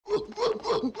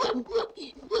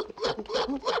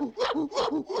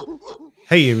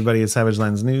Hey everybody, it's Savage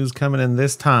Lens News coming in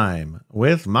this time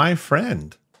with my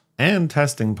friend and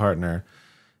testing partner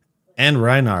and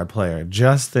Rhinar player,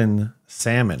 Justin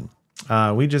Salmon.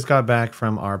 We just got back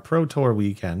from our Pro Tour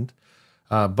weekend.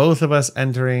 Both of us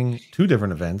entering two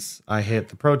different events. I hit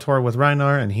the Pro Tour with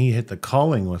Rhinar and he hit the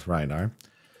Calling with Rhinar.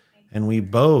 And we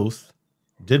both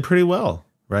did pretty well,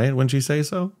 right? Wouldn't you say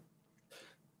so?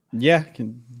 Yeah,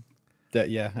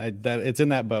 it's in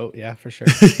that boat. Yeah, for sure.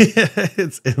 Yeah,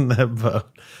 it's in that boat.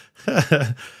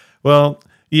 Well,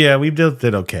 yeah, we both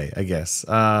did okay, I guess.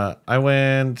 I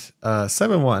went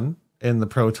 7-1 in the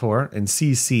Pro Tour in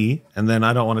CC, and then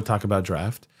I don't want to talk about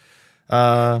draft.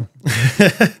 And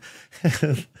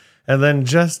then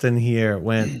Justin here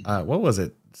went, what was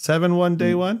it? 7-1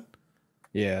 day one?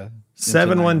 Yeah.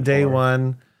 7-1 day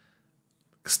one.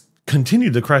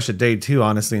 Continued to crush it day two,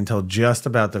 honestly, until just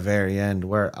about the very end,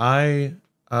 where I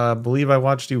believe I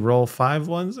watched you roll 5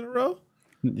 ones in a row.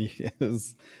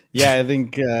 Yes. Yeah, I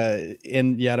think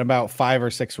in about 5 or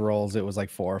 6 rolls, it was like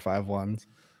 4 or 5 ones.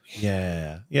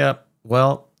 Yeah. Yep.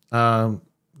 Well,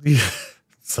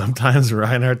 sometimes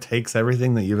Rhinar takes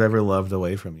everything that you've ever loved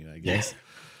away from you, I guess.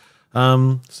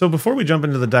 So before we jump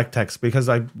into the deck text, because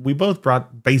we both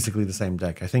brought basically the same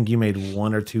deck. I think you made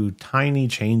 1 or 2 tiny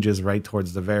changes right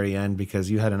towards the very end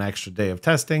because you had an extra day of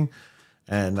testing.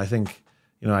 And I think,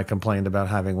 I complained about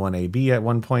having 1 AB at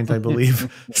one point, I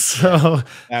believe. So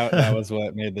that was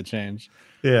what made the change.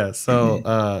 Yeah.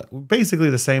 So basically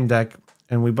the same deck,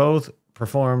 and we both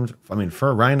performed,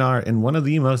 for Rhinar in one of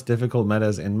the most difficult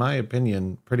metas, in my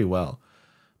opinion, pretty well.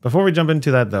 Before we jump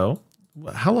into that though,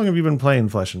 how long have you been playing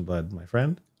Flesh and Blood, my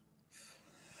friend?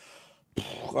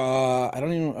 I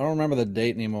don't remember the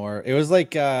date anymore. It was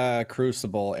like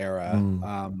Crucible era.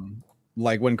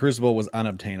 Like when Crucible was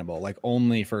unobtainable, like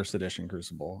only first edition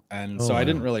Crucible. And so I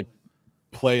didn't really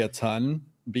play a ton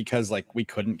because like we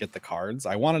couldn't get the cards.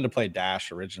 I wanted to play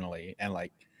Dash originally, and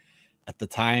like at the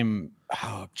time,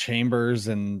 chambers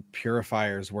and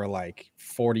purifiers were like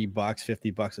 $40,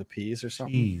 $50 a piece or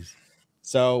something. Jeez.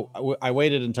 So I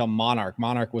waited until Monarch.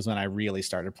 Monarch was when I really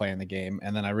started playing the game,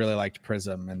 and then I really liked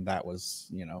Prism, and that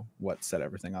was, what set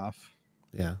everything off.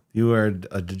 Yeah, you were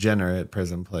a degenerate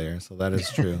Prism player, so that is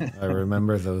true. I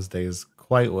remember those days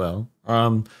quite well.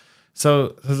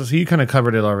 So you kind of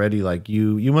covered it already. Like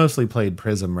you mostly played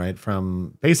Prism, right?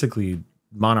 From basically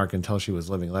Monarch until she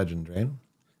was Living Legend, right?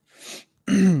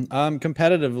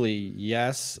 Competitively,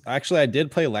 yes. Actually, I did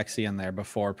play Lexi in there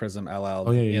before Prism LL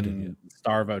in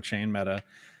Starvo chain meta.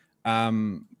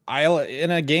 In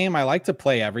a game, I like to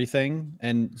play everything,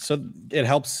 and so it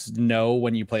helps know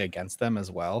when you play against them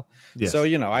as well. Yes. So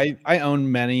I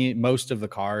own most of the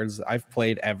cards. I've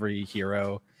played every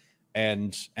hero,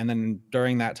 and then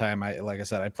during that time, like I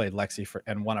said, I played Lexi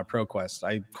and won a Pro Quest.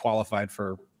 I qualified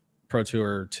for Pro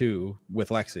Tour 2 with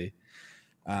Lexi.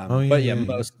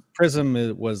 Most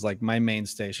Prism was like my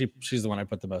mainstay. She's the one I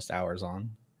put the most hours on.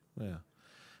 Yeah.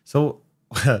 So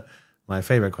my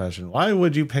favorite question: why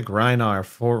would you pick Rhinar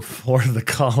for the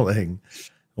Calling?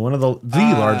 One of the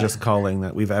largest Calling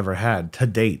that we've ever had to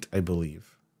date, I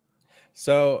believe.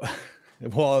 So,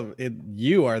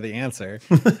 you are the answer.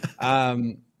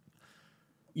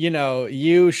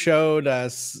 You showed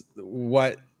us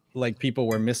what like people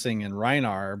were missing in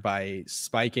Rhinar by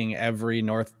spiking every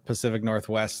Pacific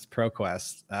Northwest Pro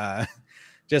Quest.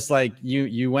 Just like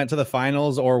you went to the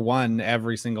finals or won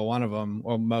every single one of them,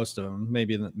 or most of them.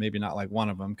 Maybe not like one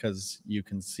of them because you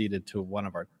conceded to one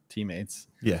of our teammates.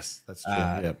 Yes, that's true.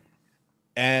 Yep.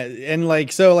 And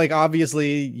like so, like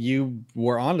obviously you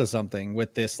were onto something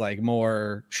with this like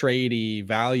more tradey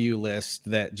value list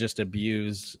that just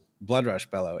abused Blood Rush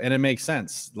Bellow, and it makes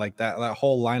sense. Like that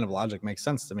whole line of logic makes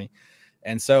sense to me.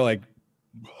 And so like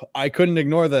I couldn't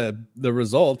ignore the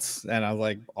results, and I was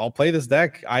like, I'll play this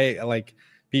deck.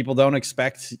 People don't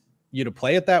expect you to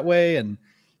play it that way, and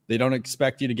they don't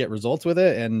expect you to get results with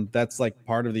it, and that's like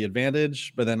part of the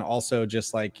advantage. But then also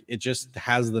just like it just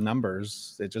has the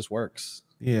numbers, it just works.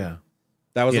 Yeah,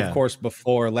 that was of course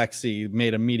before Lexi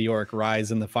made a meteoric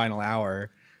rise in the final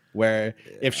hour, where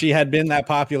if she had been that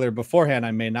popular beforehand,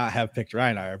 I may not have picked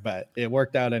Rhinar, but it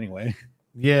worked out anyway.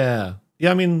 Yeah,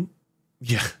 Lexi,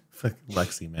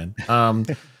 man.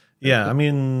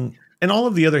 And all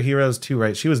of the other heroes too,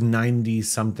 right? She was 90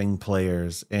 something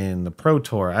players in the Pro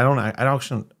Tour. I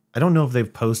don't know if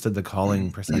they've posted the Calling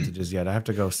percentages yet. I have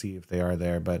to go see if they are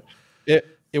there, but it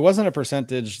wasn't a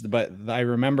percentage, but I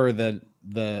remember that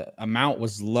the amount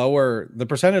was lower. The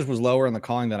percentage was lower in the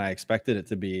Calling than I expected it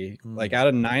to be. Like out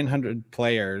of 900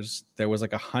 players, there was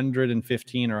like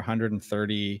 115 or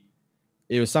 130.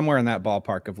 It was somewhere in that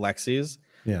ballpark of Lexis.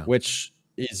 Yeah. which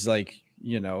is like, I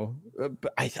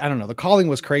don't know. The calling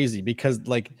was crazy because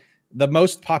like the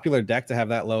most popular deck to have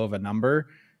that low of a number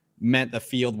meant the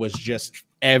field was just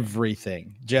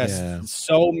everything, Yeah. just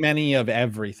so many of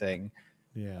everything.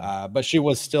 Yeah. But she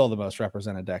was still the most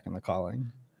represented deck in the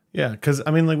calling. Yeah, because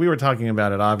I mean, like we were talking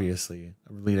about it obviously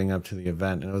leading up to the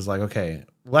event, and it was like, okay,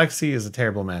 Lexi is a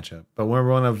terrible matchup, but we're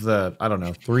one of the, I don't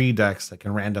know, 3 decks that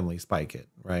can randomly spike it,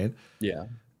 right? Yeah.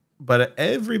 But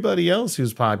everybody else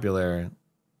who's popular,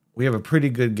 we have a pretty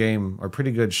good game or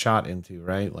pretty good shot into,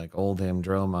 right? Like Oldhim,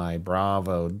 Dromai,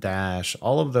 Bravo, Dash,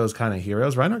 all of those kind of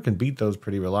heroes. Rhinar can beat those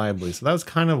pretty reliably. So that was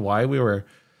kind of why we were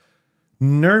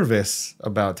nervous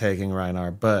about taking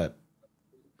Rhinar, but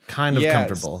kind of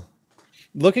comfortable.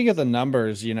 Looking at the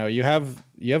numbers, you have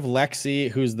Lexi,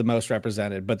 who's the most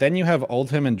represented, but then you have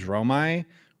Oldhim and Dromai,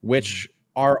 which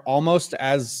are almost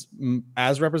as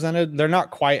represented. They're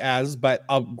not quite as, but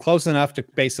close enough to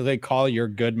basically call your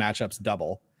good matchups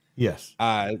double. Yes.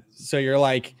 So you're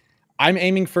like, I'm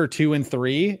aiming for 2 and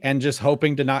 3 and just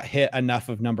hoping to not hit enough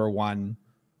of number 1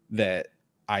 that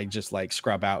I just like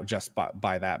scrub out just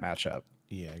by that matchup.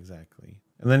 Yeah, exactly.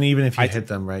 And then even if you hit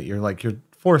them, right, you're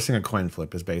forcing a coin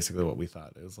flip is basically what we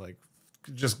thought. It was like,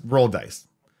 just roll dice.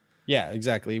 Yeah,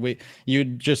 exactly. You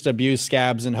just abuse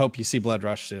scabs and hope you see blood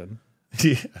rush soon.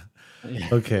 Yeah.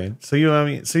 Okay. So you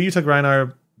took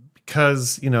Rhinar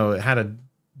because, it had a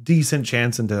decent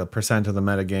chance into a percent of the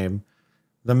metagame.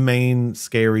 The main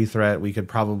scary threat we could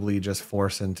probably just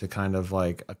force into kind of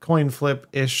like a coin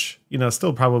flip-ish,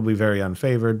 still probably very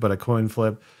unfavored, but a coin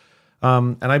flip.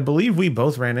 And I believe we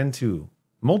both ran into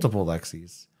multiple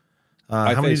Lexis.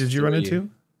 How many did you run into?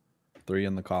 3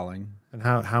 in the calling. And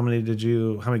how many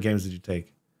games did you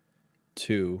take?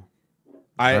 2.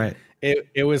 Right.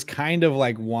 It was kind of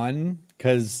like 1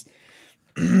 because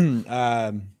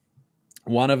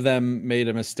one of them made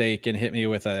a mistake and hit me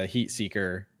with a heat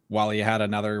seeker while he had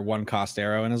another 1-cost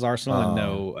arrow in his arsenal and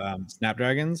no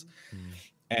snapdragons.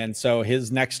 And so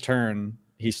his next turn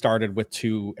he started with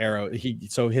 2 arrows.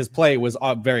 So his play was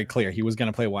very clear. He was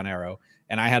going to play 1 arrow.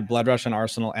 And I had Blood Rush in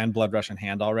Arsenal and Blood Rush in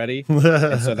hand already.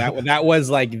 And so that was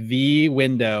like the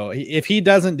window. If he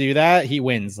doesn't do that, he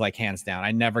wins like hands down.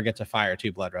 I never get to fire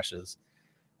 2 Blood Rushes.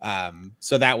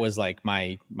 So that was like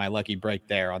my lucky break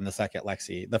there on the second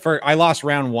Lexi. I lost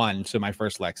round 1 to my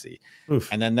first Lexi. Oof.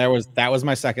 And then that was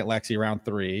my second Lexi, round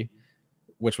 3,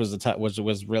 which was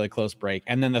was really close break.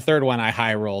 And then the third one I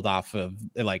high rolled off of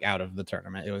like out of the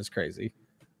tournament. It was crazy.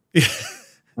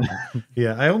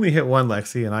 Yeah, I only hit 1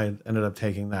 Lexi and I ended up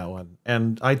taking that one.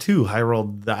 And I too high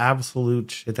rolled the absolute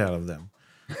shit out of them.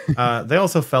 They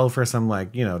also fell for some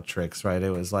like, tricks, right? It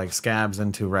was like scabs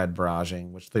into red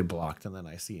barraging, which they blocked, and then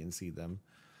I CNC'd them.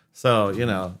 So,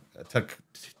 it took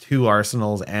 2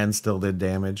 arsenals and still did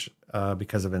damage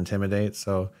because of Intimidate.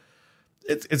 So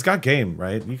it's got game,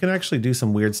 right? You can actually do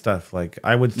some weird stuff. Like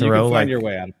I would throw find your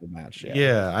way out of the match.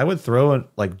 Yeah, I would throw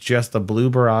like just a blue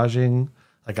barraging,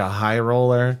 like a high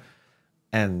roller,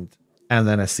 and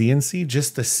then a CNC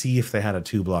just to see if they had a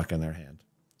 2 block in their hand.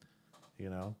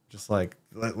 Just like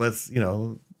let's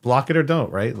block it or don't,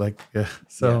 right? Like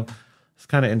so it's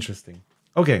kind of interesting.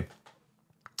 Okay,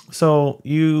 so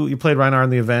you played Rhinar in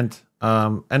the event,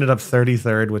 ended up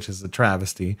 33rd, which is a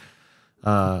travesty,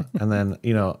 and then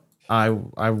I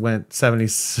went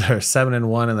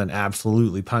 7-1 and then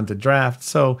absolutely punted draft.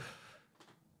 So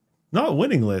not a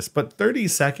winning list, but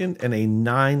 32nd in a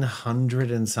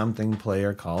 900 and something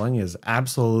player calling is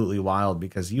absolutely wild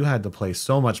because you had to play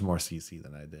so much more CC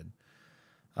than I did.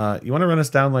 You want to run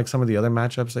us down like some of the other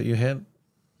matchups that you hit?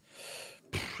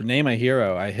 Name a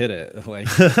hero, I hit it. Like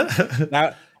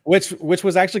that, which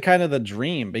was actually kind of the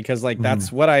dream because like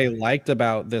that's what I liked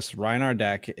about this Rhinar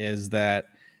deck is that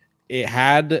it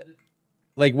had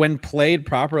like when played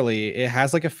properly, it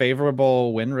has like a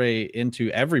favorable win rate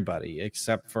into everybody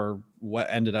except for what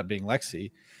ended up being Lexi,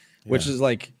 which is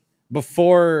like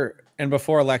before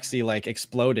Lexi like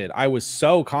exploded. I was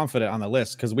so confident on the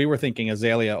list because we were thinking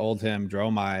Azalea, Oldhim,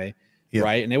 Dromai,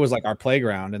 right? And it was like our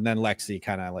playground. And then Lexi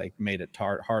kind of like made it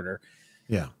harder.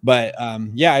 Yeah. But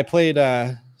I played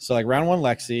so like round 1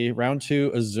 Lexi, round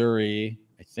 2 Azuri,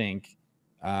 I think.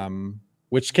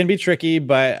 Which can be tricky,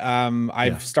 but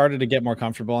I've started to get more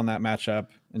comfortable in that matchup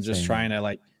and just trying to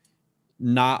like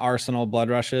not arsenal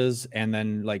blood rushes and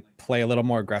then like play a little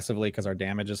more aggressively because our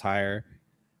damage is higher.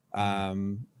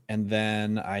 And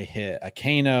then I hit a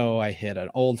Kano, I hit an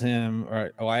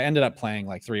Oldhim, I ended up playing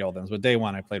like 3 Oldhims, but day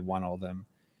 1 I played 1 Oldhim.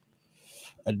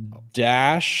 A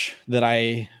Dash that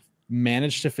I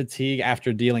managed to fatigue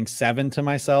after dealing 7 to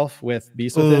myself with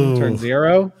Beast Within turn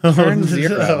 0. Turn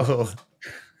 0.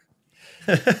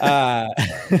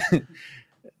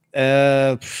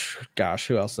 Gosh,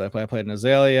 who else did I play? I played an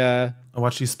Azalea. I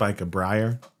watched you spike a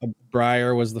Briar. A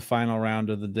Briar was the final round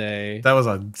of the day. That was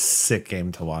a sick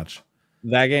game to watch.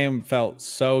 That game felt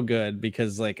so good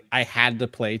because like I had to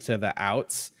play to the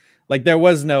outs. Like there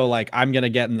was no like I'm gonna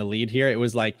get in the lead here. It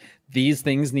was like these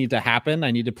things need to happen.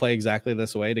 I need to play exactly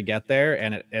this way to get there.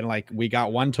 And like we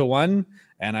got 1-1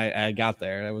 and I got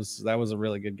there. That was a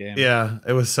really good game. Yeah,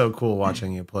 it was so cool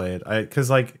watching you play it. Because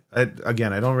like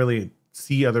again, I don't really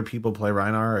see other people play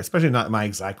Rhinar, especially not my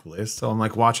exact list. So I'm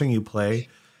like watching you play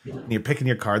and you're picking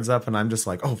your cards up and I'm just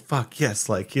like, oh fuck yes,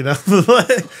 like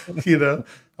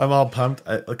I'm all pumped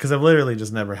because I've literally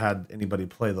just never had anybody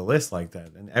play the list like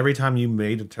that. And every time you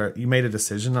made a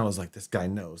decision, I was like, this guy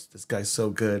knows, this guy's so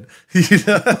good. He's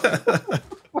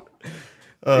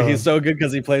so good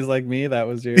because he plays like me. That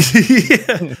was your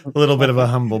yeah, a little bit of a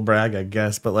humble brag, I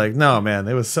guess, but like no man,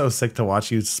 it was so sick to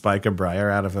watch you spike a Briar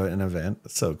out of an event.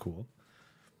 It's so cool.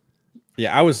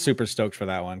 Yeah, I was super stoked for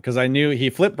that one because I knew he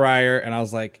flipped Briar, and I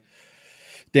was like,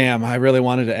 "Damn, I really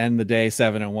wanted to end the day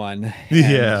 7-1."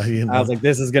 Yeah, I was like,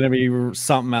 "This is gonna be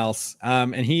something else."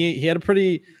 And he had a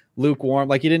pretty lukewarm,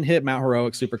 like he didn't hit Mount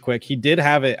Heroic super quick. He did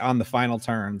have it on the final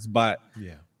turns, but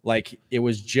yeah, like it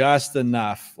was just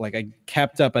enough. Like I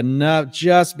kept up enough,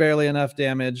 just barely enough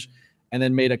damage, and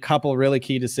then made a couple really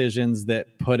key decisions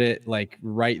that put it like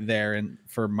right there in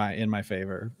my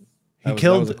favor. That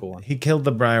was a cool one. He killed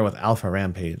the Briar with Alpha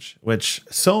Rampage, which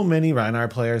so many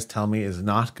Rhinar players tell me is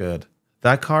not good.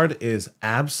 That card is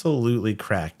absolutely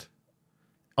cracked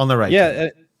on the right. Yeah,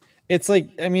 it's like,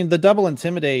 I mean, the double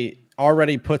Intimidate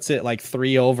already puts it like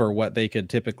 3 over what they could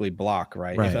typically block,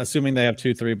 right? Assuming they have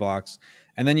 2-3 blocks.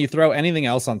 And then you throw anything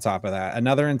else on top of that.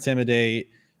 Another Intimidate,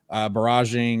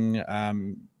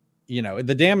 barraging,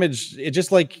 the damage,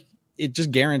 it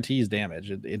just guarantees damage.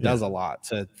 It does a lot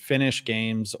to finish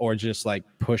games or just like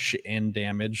push in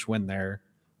damage when they're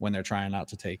trying not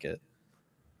to take it.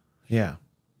 Yeah.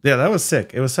 Yeah, that was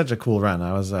sick. It was such a cool run.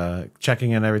 I was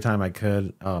checking in every time I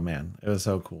could. Oh man, it was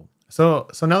so cool. So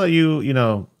now that you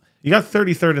got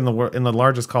 33rd in the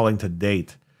largest calling to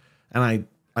date, and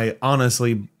I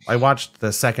honestly watched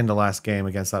the second to last game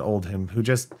against that old him who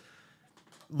just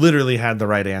literally had the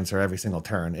right answer every single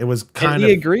turn. It was kind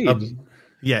of agreed.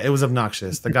 Yeah, it was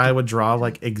obnoxious. The guy would draw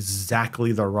like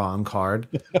exactly the wrong card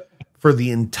for the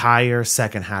entire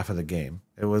second half of the game.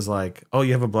 It was like, oh,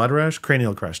 you have a Blood Rush?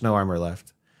 Cranial Crush, no armor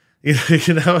left. It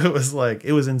was like,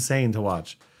 it was insane to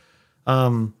watch.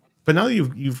 But now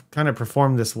you've kind of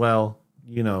performed this well,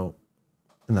 in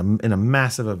a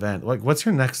massive event. Like, what's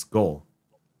your next goal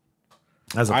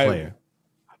as a player?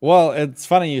 Well, it's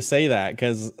funny you say that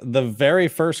because the very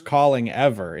first calling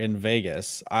ever in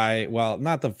Vegas,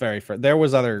 not the very first, there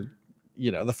was other,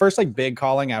 the first like big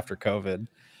calling after COVID.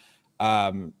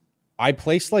 I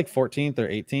placed like 14th or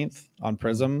 18th on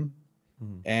Prism,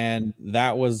 and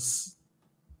that was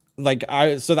like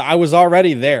I was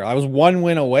already there. I was 1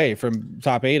 win away from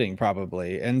top 8ing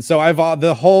probably, and so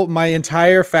my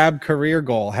entire Fab career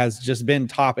goal has just been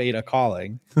top 8 a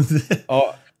calling.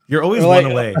 Oh, you're always one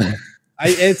away.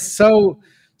 It's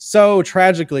so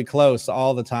tragically close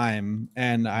all the time,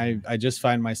 and I just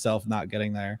find myself not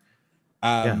getting there.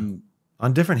 On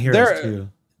different heroes too.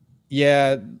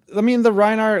 Yeah, I mean the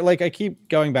Rhinar, like I keep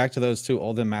going back to those 2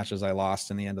 Oldham matches I lost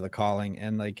in the end of the calling,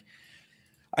 and like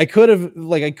I could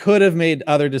have made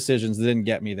other decisions that didn't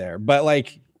get me there, but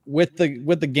like with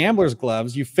the gambler's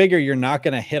gloves, you figure you're not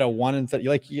going to hit a 1 in 30.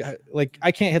 Like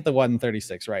I can't hit the 1 in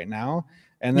 36 right now,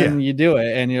 and then you do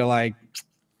it, and you're like,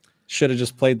 should have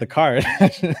just played the card.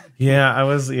 Yeah.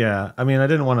 I mean, I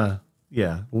didn't want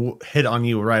to, hit on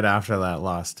you right after that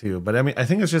loss too. But I mean, I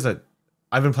think it's just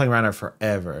I've been playing Rhinar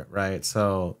forever, right?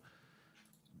 So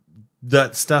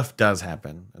that stuff does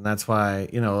happen. And that's why,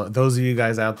 those of you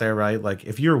guys out there, right? Like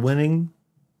if you're winning,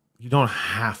 you don't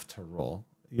have to roll.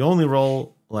 You only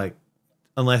roll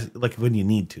unless when you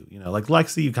need to, like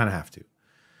Lexi, you kind of have to.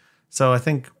 So I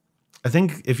think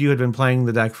if you had been playing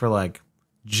the deck for like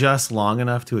just long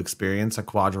enough to experience a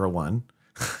Quadra 1,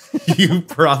 you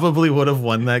probably would have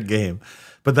won that game.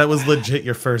 But that was legit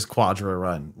your first Quadra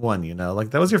one, like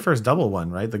that was your first double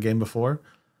one, right? The game before.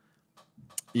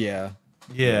 Yeah.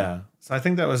 So I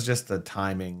think that was just the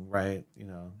timing, right?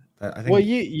 I think. Well,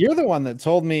 you're the one that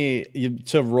told me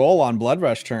to roll on Blood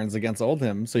Rush turns against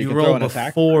Oldhim, so you can roll throw an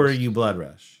attack before you Blood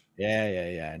Rush.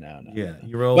 Yeah. I know. Yeah,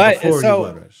 you roll before you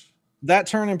Blood Rush. That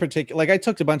turn in particular, like I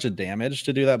took a bunch of damage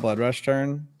to do that Blood Rush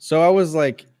turn. So I was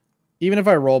like, even if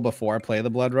I roll before I play the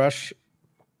Blood Rush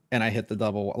and I hit the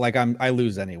double, like I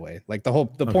lose anyway. Like the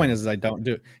point is I don't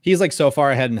do it. He's like so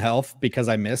far ahead in health because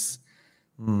I miss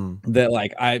that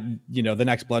like the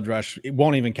next blood rush, it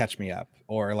won't even catch me up,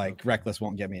 or like reckless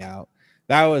won't get me out.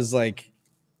 That was like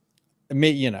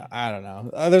me, I don't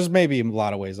know. There's maybe a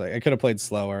lot of ways. Like I could have played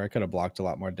slower. I could have blocked a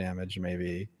lot more damage.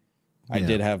 Maybe I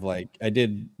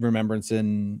did Remembrance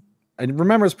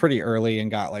pretty early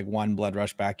and got like 1 blood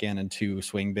rush back in and 2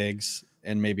 swing bigs.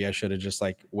 And maybe I should have just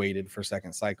like waited for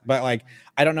second cycle. But like,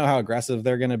 I don't know how aggressive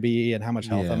they're going to be and how much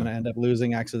health I'm going to end up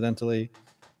losing accidentally,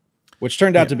 which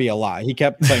turned out to be a lot. He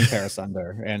kept playing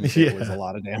Parasunder and it was a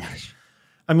lot of damage.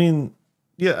 I mean,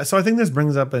 yeah. So I think this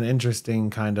brings up an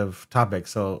interesting kind of topic.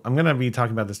 So I'm going to be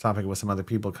talking about this topic with some other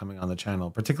people coming on the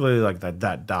channel, particularly like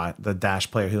the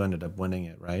Dash player who ended up winning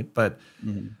it. Right. But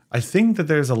I think that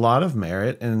there's a lot of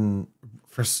merit in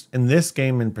this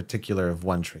game in particular of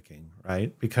one tricking,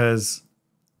 right? Because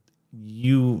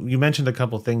you mentioned a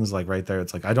couple things like right there.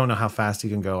 It's like, I don't know how fast you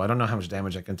can go. I don't know how much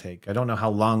damage I can take. I don't know how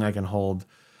long I can hold,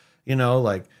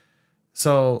 like,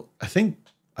 so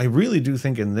I really do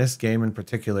think in this game in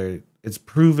particular, it's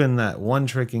proven that one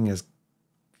tricking is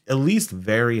at least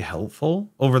very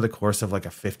helpful over the course of like a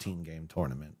 15 game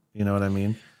tournament. You know what I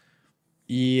mean?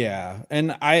 Yeah.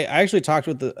 And I actually talked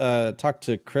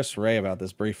to Chris Ray about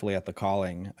this briefly at the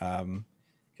calling.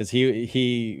 Because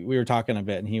we were talking a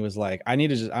bit and he was like, I'm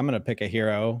going to pick a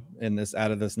hero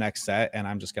out of this next set, and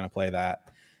I'm just going to play that.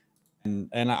 And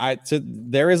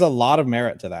there is a lot of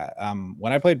merit to that.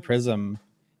 When I played Prism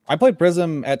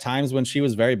at times when she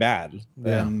was very bad.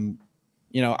 Yeah.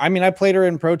 I played her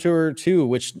in Pro Tour too,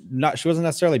 which she wasn't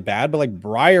necessarily bad, but like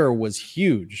Briar was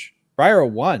huge. Briar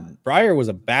won. Briar was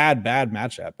a bad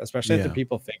matchup, especially after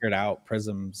people figured out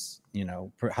Prism's,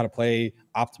 how to play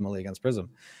optimally against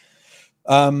Prism.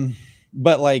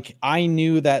 But like I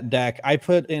knew that deck. I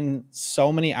put in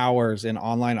so many hours in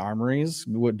online armories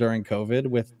during COVID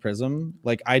with Prism.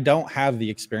 Like I don't have the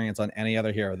experience on any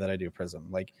other hero that I do Prism.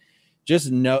 Like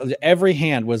just know every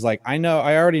hand was like, I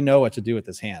already know what to do with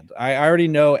this hand. I already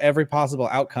know every possible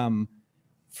outcome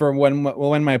for when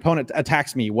my opponent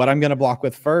attacks me, what I'm going to block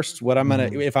with first, what I'm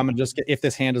going to, if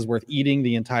this hand is worth eating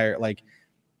the entire, like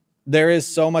there is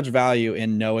so much value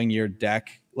in knowing your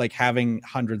deck, like having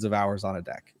hundreds of hours on a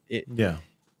deck.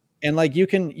 And like you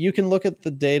can look at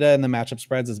the data and the matchup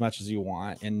spreads as much as you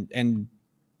want. And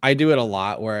I do it a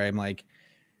lot where I'm like,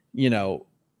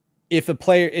 if a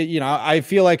player, I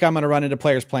feel like I'm going to run into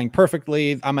players playing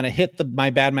perfectly. I'm going to hit my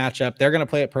bad matchup. They're going to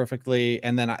play it perfectly.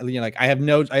 And then I have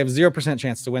 0%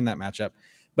 chance to win that matchup.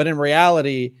 But in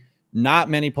reality, not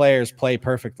many players play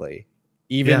perfectly,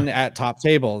 even at top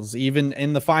tables, even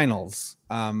in the finals.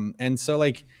 And so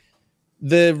like,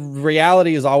 the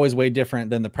reality is always way different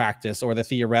than the practice or the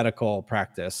theoretical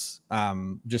practice.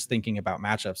 Just thinking about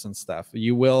matchups and stuff,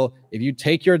 you will, if you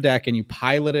take your deck and you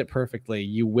pilot it perfectly,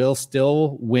 you will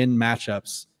still win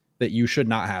matchups that you should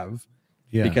not have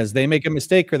because they make a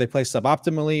mistake or they play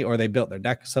suboptimally or they built their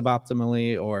deck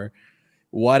suboptimally or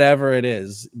whatever it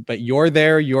is. But you're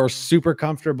there, you're super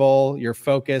comfortable, you're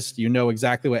focused, you know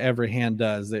exactly what every hand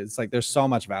does. It's like there's so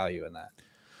much value in that.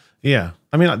 Yeah.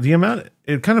 I mean, the amount,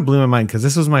 it kind of blew my mind because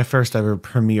this was my first ever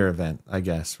premier event, I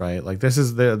guess, right? Like this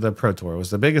is the Pro Tour. It was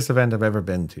the biggest event I've ever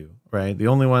been to, right?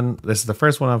 This is the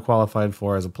first one I've qualified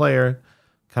for as a player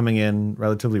coming in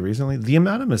relatively recently. The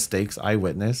amount of mistakes I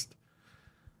witnessed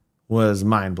was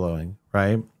mind blowing,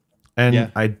 right?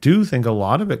 And I do think a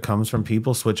lot of it comes from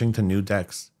people switching to new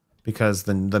decks because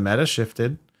the meta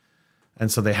shifted. And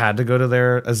so they had to go to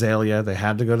their Azalea, they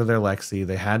had to go to their Lexi,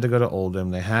 they had to go to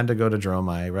Oldhim, they had to go to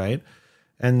Dromai, right?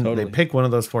 And they pick one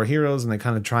of those 4 heroes and they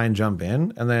kind of try and jump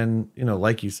in. And then,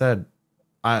 like you said,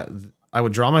 I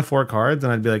would draw my 4 cards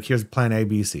and I'd be like, here's plan A,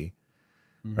 B, C,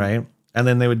 right? And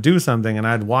then they would do something and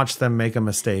I'd watch them make a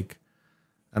mistake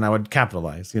and I would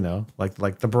capitalize, like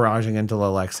the barraging into the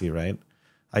Lexi, right?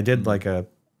 I did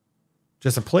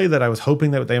just a play that I was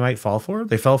hoping that they might fall for.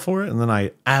 They fell for it, and then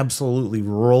I absolutely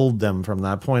rolled them from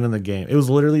that point in the game. It was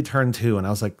literally turn 2, and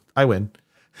I was like, I win.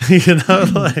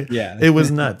 It was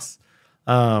nuts.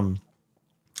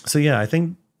 So yeah, I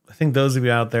think those of you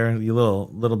out there, you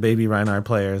little baby Rhinar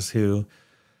players who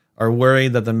are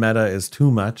worried that the meta is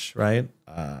too much, right?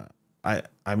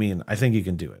 I mean, I think you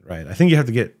can do it, right? I think you have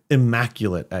to get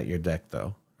immaculate at your deck,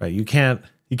 though, right? You can't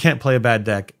play a bad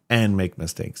deck and make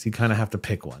mistakes. You kind of have to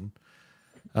pick one.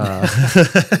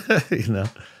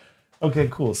 Okay,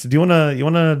 cool. So do you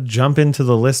wanna jump into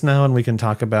the list now and we can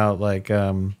talk about like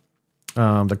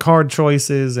the card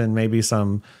choices and maybe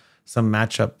some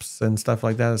matchups and stuff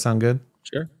like that? That sound good?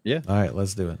 Sure. Yeah. All right,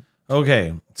 let's do it.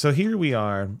 Okay, so here we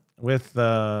are with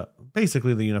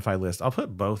basically the unified list. I'll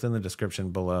put both in the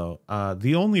description below.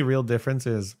 The only real difference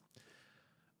is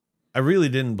I really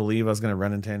didn't believe I was going to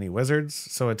run into any wizards,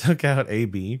 so I took out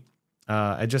AB.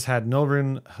 I just had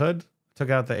Nilrune Hood, took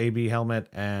out the AB helmet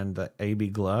and the AB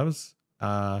gloves.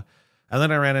 And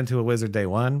then I ran into a wizard day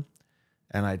one,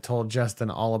 and I told Justin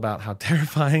all about how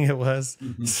terrifying it was.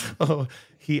 So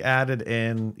he added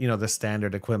in, the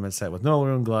standard equipment set with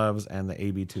Nilrune gloves and the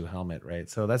AB2 helmet, right?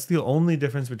 So that's the only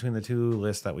difference between the two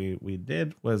lists that we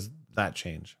did was that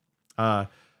change.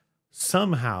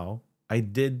 Somehow I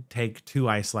did take 2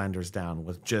 Icelanders down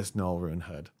with just Nilrune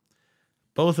Hood,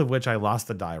 both of which I lost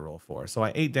the die roll for. So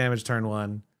I 8 damage turn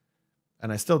 1,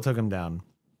 and I still took him down.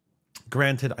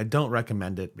 Granted, I don't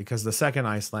recommend it because the second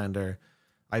Icelander,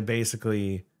 I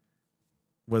basically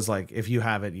was like, if you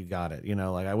have it, you got it.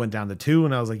 Like I went down to 2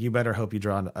 and I was like, you better hope you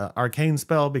draw an arcane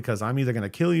spell because I'm either going to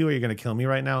kill you or you're going to kill me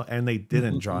right now. And they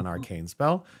didn't draw an arcane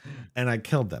spell and I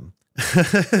killed them.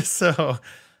 So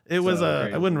it was,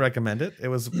 I wouldn't recommend it. It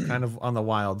was kind of on the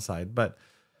wild side, but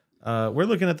we're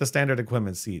looking at the standard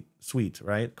equipment suite,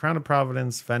 right? Crown of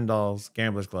Providence, Fendals,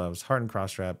 Gambler's Gloves, Heart and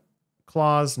Crossstrap,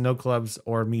 Claws, no clubs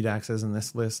or meat axes in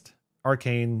this list,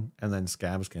 Arcane, and then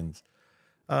Scabskins.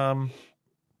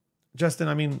 Justin,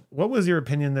 I mean, what was your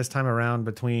opinion this time around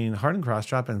between Heart and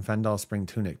Crossstrap and Fendal Spring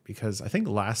Tunic? Because I think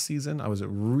last season I was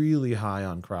really high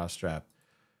on Crossstrap,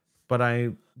 but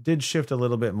I did shift a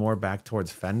little bit more back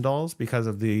towards Fendals because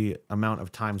of the amount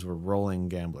of times we're rolling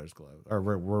Gambler's Glove, or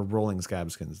we're rolling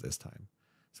Scabskins this time.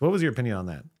 So what was your opinion on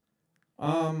that?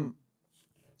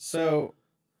 So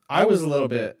I was a little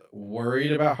bit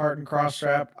worried about Heart and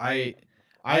Crossstrap.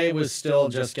 I was still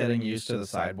just getting used to the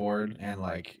sideboard and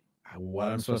like what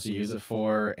I'm supposed to use it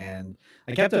for, and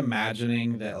I kept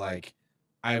imagining that like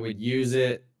I would use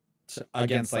it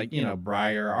against like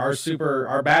Briar, our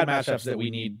bad matchups that we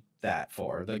need that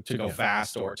for, to go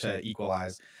fast or to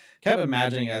equalize. Kept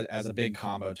imagining it as a big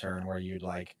combo turn where you'd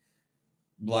like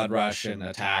Blood Rush and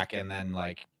attack, and then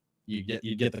like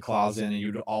you'd get the claws in, and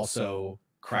you'd also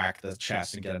crack the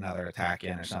chest and get another attack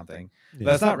in or something. But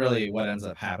that's not really what ends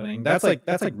up happening. That's like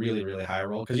really, really high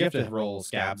roll because you have to roll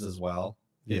scabs as well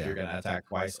if you're gonna attack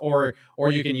twice. Or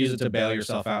you can use it to bail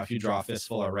yourself out if you draw a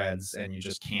fistful of reds and you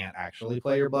just can't actually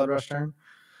play your Blood Rush turn.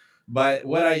 But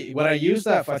what I used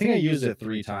that for, I think I used it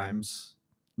 3 times.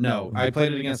 No, I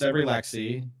played it against every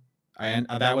Lexi.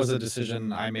 That was a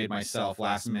decision I made myself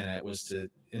last minute, was to,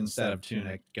 instead of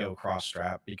Tunic, go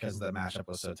Crossstrap because the matchup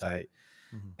was so tight.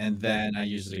 And then I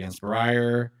used it against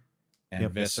Briar and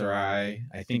Viscerai.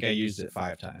 I think I used it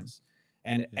 5 times.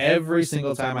 And every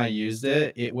single time I used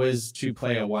it, it was to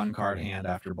play a 1-card hand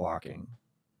after blocking.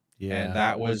 And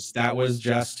that was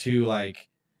just to like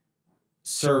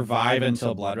survive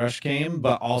until Blood Rush came,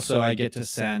 but also I get to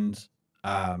send 8.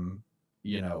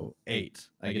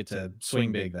 I get to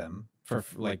swing big them for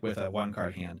like with a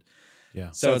 1-card hand.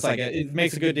 So it's like it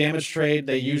makes a good damage trade.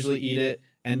 They usually eat it,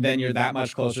 and then you're that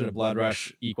much closer to Blood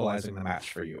Rush equalizing the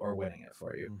match for you or winning it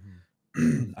for you.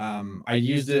 I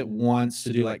used it once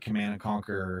to do like Command and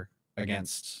Conquer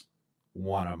against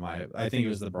one of my, I think it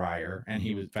was the Briar, and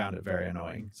he found it very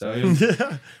annoying. So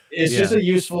it's just a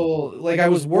useful, like I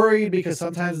was worried because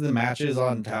sometimes the matches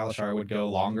on Talishar would go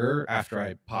longer after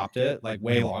I popped it, like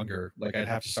way longer. Like I'd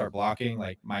have to start blocking,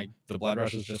 like the Blood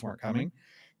Rushes just weren't coming.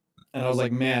 And I was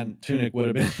like, man, Tunic would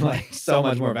have been like so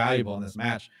much more valuable in this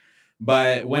match.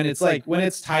 But when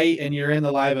it's tight and you're in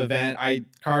the live event,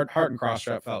 Heart and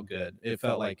Crossstrap felt good. It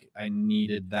felt like I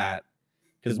needed that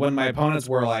because when my opponents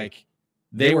were like,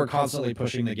 they were constantly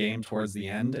pushing the game towards the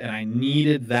end, and I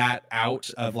needed that out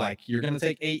of like, you're going to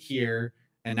take 8 here,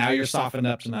 and now you're softened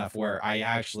up enough where I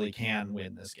actually can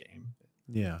win this game.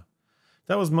 Yeah.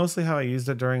 That was mostly how I used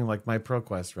it during like my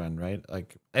ProQuest run, right?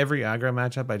 Like every aggro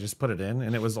matchup, I just put it in,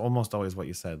 and it was almost always what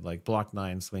you said, like block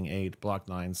 9, swing 8, block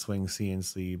 9, swing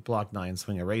CNC, block 9,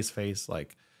 swing Erase Face,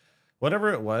 like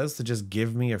whatever it was to just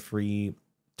give me a free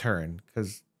turn,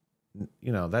 because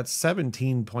that's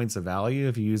 17 points of value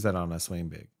if you use that on a swing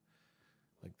big.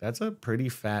 Like that's a pretty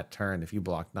fat turn if you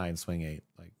block 9, swing 8.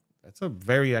 Like that's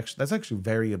actually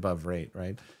very above rate,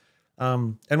 right?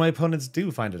 And my opponents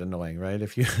do find it annoying, right?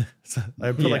 If you,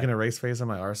 I put like an Erase Face on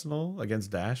my arsenal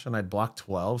against Dash, and I'd block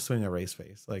 12, swing Erase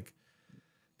Face. Like,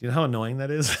 do you know how annoying that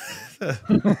is?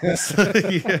 So,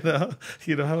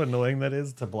 you know how annoying that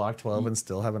is to block 12 and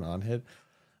still have an on hit.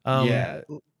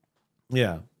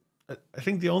 Yeah. I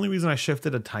think the only reason I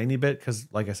shifted a tiny bit, because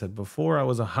like I said before, I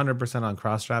was 100% on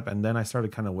Crossstrap, and then I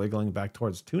started kind of wiggling back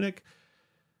towards Tunic,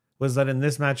 was that in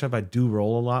this matchup, I do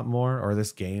roll a lot more, or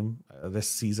this game, this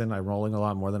season, I'm rolling a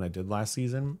lot more than I did last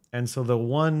season. And so the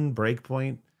one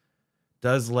breakpoint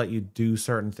does let you do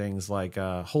certain things like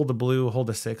hold a blue, hold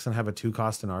a 6, and have a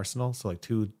 2-cost in arsenal. So like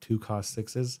two cost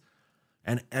 6s.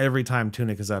 And every time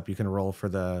Tunic is up, you can roll for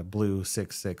the blue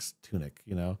 6/6 Tunic,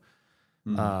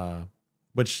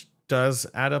 which does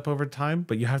add up over time,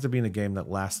 but you have to be in a game that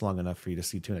lasts long enough for you to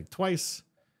see Tunic twice.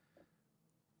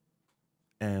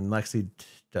 And Lexi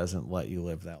doesn't let you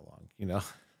live that long,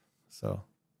 So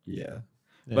yeah.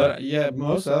 But yeah,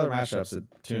 most other matchups,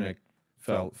 Tunic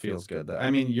feels good though. I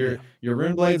mean, your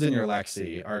Rune Blades and your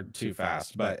Lexi are too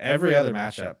fast, but every other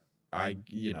matchup, I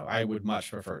would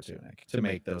much prefer Tunic to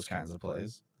make those kinds of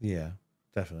plays. Yeah,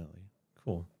 definitely.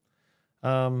 Cool.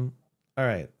 All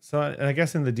right. So I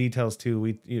guess in the details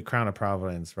too, Crown of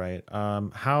Providence, right?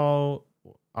 How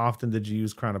often did you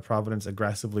use Crown of Providence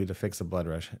aggressively to fix a Blood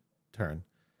Rush turn?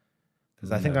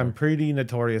 Because I think I'm pretty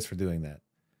notorious for doing that.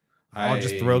 I'll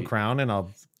just throw Crown and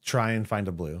I'll try and find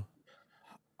a blue.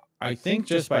 I think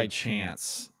just by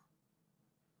chance,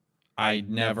 I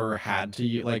never had to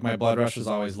use, like, my Blood Rushes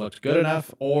always looked good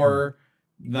enough, or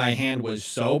my hand was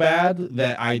so bad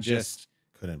that I just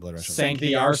couldn't Blood Rush sank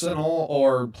the Arsenal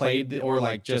or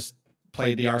just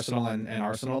played the Arsenal and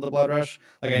Arsenal the Blood Rush.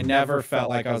 Like, I never felt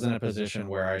like I was in a position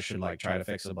where I should like try to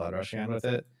fix a Blood Rush hand with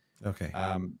it. Okay.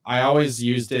 I always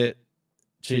used it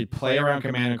to play around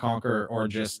Command and Conquer or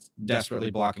just desperately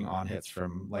blocking on hits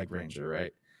from like Ranger,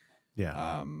 right?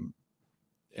 Yeah.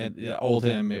 And old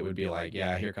him, it would be like,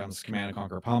 yeah, here comes Command and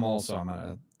Conquer Pummel, so I'm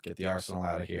gonna get the Arsenal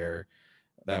out of here.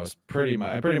 That was I pretty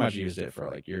much used it for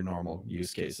like your normal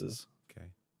use cases. Okay.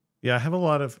 Yeah, I have a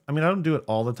lot of, I don't do it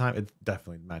all the time. It's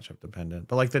definitely matchup dependent.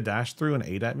 But like the dash threw an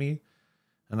 8 at me,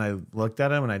 and I looked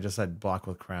at him and I just said block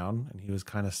with Crown, and he was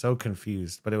kind of so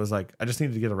confused. But it was like I just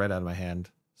needed to get a red out of my hand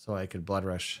so I could Blood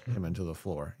Rush him into the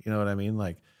floor. You know what I mean?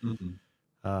 Like,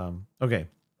 okay.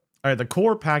 All right, the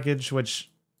core package,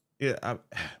 which it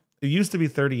used to be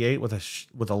 38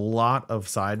 with a lot of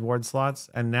sideboard slots,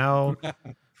 and now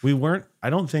we weren't. I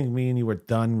don't think me and you were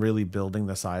done really building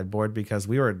the sideboard because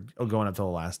we were going up till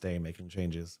the last day making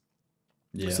changes.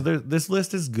 Yeah. So this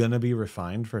list is gonna be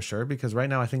refined for sure, because right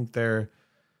now I think there's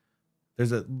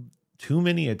too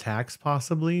many attacks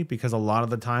possibly, because a lot of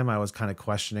the time I was kind of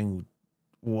questioning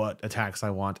what attacks I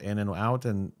want in and out,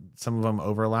 and some of them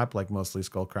overlap, like mostly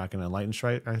Skullkraken and Lightning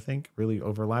Strike, I think, really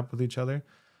overlap with each other.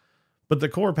 But the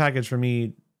core package for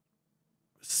me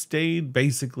stayed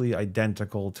basically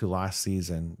identical to last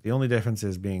season. The only difference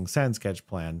is being Sand Sketch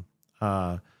Plan,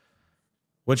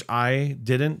 which I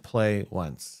didn't play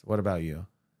once. What about you?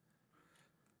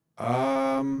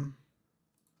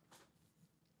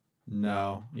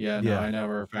 No. Yeah. I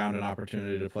never found an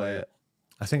opportunity to play it.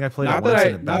 I think I played it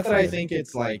once. Not that I think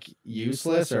it's like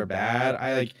useless or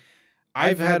bad.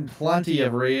 I've had plenty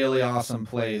of really awesome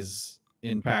plays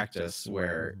in practice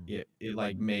where it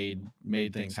like made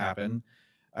things happen.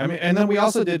 I mean, and then we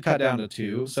also did cut down to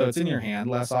 2, so it's in your hand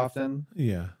less often.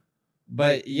 Yeah.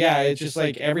 But yeah, it's just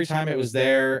like every time it was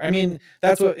there. I mean,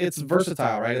 that's what it's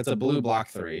versatile, right? It's a blue block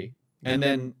 3. And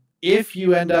then if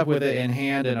you end up with it in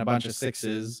hand and a bunch of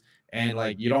 6s, and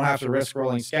like you don't have to risk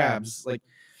rolling scabs, like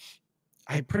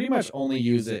I pretty much only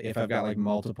use it if I've got like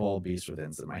multiple Beast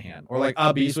Withins in my hand, or like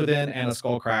a Beast Within and a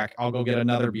Skull Crack. I'll go get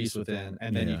another Beast Within,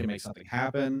 and then you can make something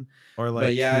happen. Or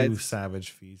like 2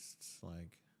 Savage Feasts,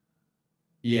 like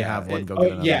have one go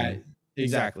get another.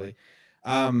 Exactly.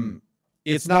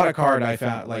 It's not a card I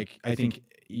found like I think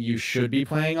you should be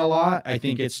playing a lot. I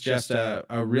think it's just a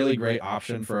really great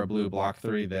option for a blue block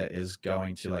 3 that is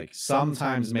going to like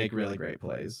sometimes make really great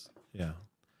plays. Yeah.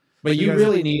 But you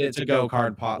really need it to go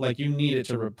card pot. Like you need it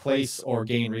to replace or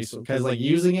gain resource, because like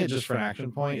using it just for an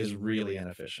action point is really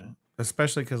inefficient.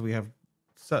 Especially because we have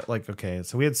so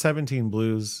we had 17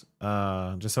 blues.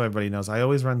 Just so everybody knows, I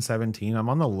always run 17. I'm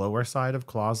on the lower side of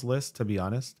Claw's list, to be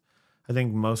honest. I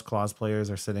think most Claws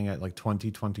players are sitting at like 20,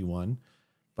 21,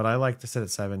 but I like to sit at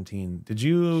 17. Did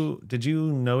you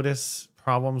notice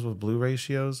problems with blue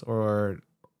ratios, or?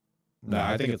 No,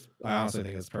 I honestly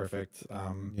think it's perfect.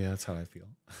 Yeah, that's how I feel.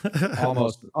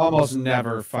 almost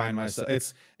never find myself.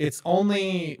 It's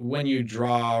only when you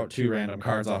draw 2 random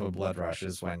cards off of Blood Rush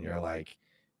is when you're like,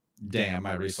 damn,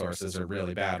 my resources are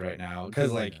really bad right now.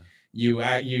 Because like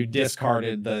you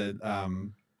discarded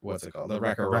the what's it called? The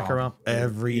Wrecker Romp.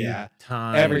 Every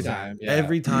time. Yeah.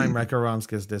 Every time Wrecker Romps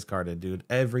gets discarded, dude.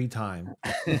 Every time.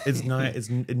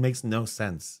 It makes no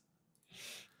sense.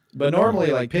 But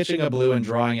normally, like pitching a blue and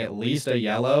drawing at least a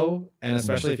yellow, and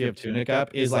especially if you have Tunic up,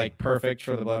 is like perfect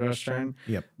for the Blood Rush turn.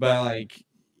 Yep. But like,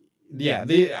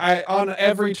 yeah, on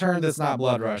every turn that's not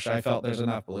Blood Rush, I felt there's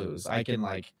enough blues. I can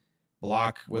like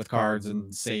block with cards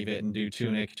and save it and do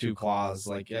Tunic, 2 claws,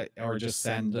 like, or just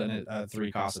send a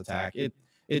 3-cost attack.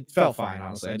 It felt fine,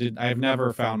 honestly. I've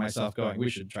never found myself going, we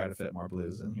should try to fit more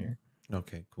blues in here.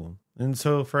 Okay, cool. And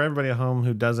so for everybody at home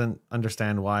who doesn't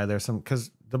understand why there's some,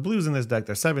 because the blues in this deck,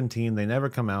 they're 17, they never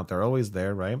come out, they're always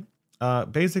there, right?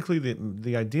 Basically,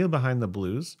 the idea behind the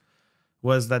blues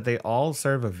was that they all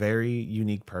serve a very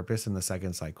unique purpose in the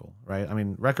second cycle, right? I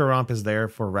mean, Wrecker Romp is there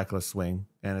for Reckless Swing,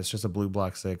 and it's just a blue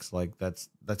block 6. Like that's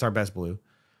our best blue.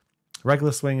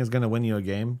 Reckless Swing is going to win you a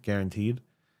game, guaranteed.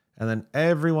 And then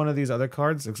every one of these other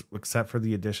cards, except for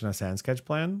the addition of Sand Sketch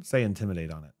Plan, say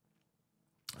Intimidate on it.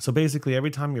 So basically,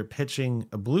 every time you're pitching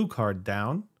a blue card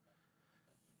down,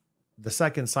 the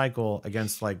second cycle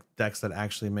against like decks that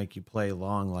actually make you play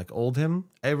long, like Oldhim,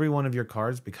 every one of your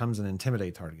cards becomes an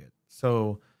Intimidate target.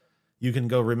 So you can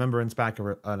go Remembrance back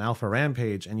an Alpha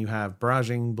Rampage, and you have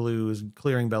Barraging Blues,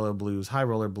 Clearing Bellow Blues, High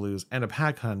Roller Blues, and a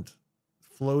Pack Hunt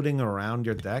floating around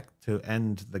your deck to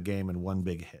end the game in one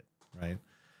big hit, right?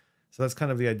 So that's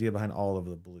kind of the idea behind all of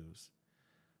the blues.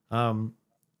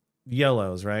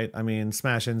 Yellows, right? I mean,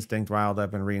 Smash Instinct, Riled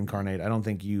Up, and Reincarnate. I don't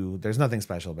think there's nothing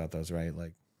special about those, right?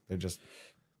 Like they're just.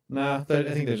 No, I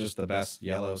think they're just the best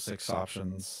yellow 6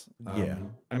 options. Yeah.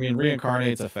 I mean,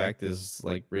 Reincarnate's effect is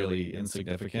like really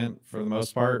insignificant for the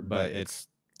most part, but it's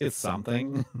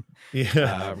something.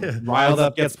 Yeah. Riled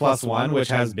Up gets +1, which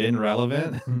has been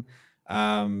relevant.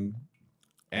 And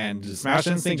Smash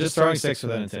Instinct, just throwing 6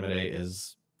 with an Intimidate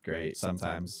is great.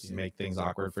 Sometimes make things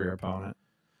awkward for your opponent.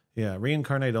 Yeah,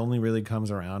 Reincarnate only really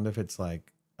comes around if it's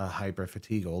like a hyper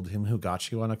fatigue Oldhim who got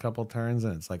you on a couple turns,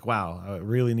 and it's like, wow, I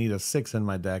really need a 6 in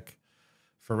my deck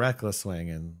for Reckless Swing,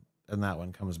 and that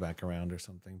one comes back around or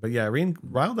something. But yeah,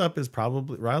 Riled Up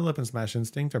and Smash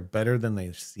Instinct are better than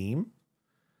they seem,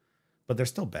 but they're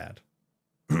still bad.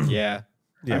 Yeah.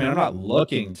 I mean, I'm not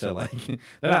looking to like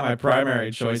they're not my primary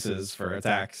choices for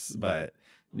attacks, but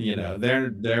you know,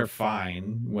 they're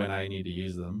fine when I need to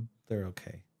use them. They're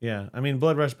okay. Yeah, I mean,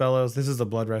 Blood Rush Bellows, this is a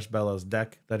Blood Rush Bellows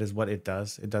deck. That is what it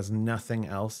does. It does nothing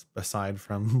else aside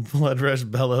from Blood Rush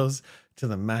Bellows to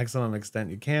the maximum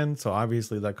extent you can. So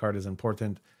obviously that card is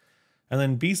important. And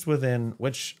then Beast Within,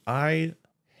 which I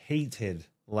hated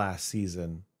last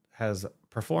season, has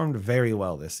performed very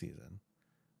well this season.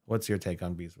 What's your take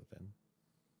on Beast Within?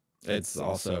 It's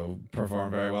also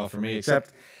performed very well for me,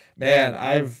 except, man,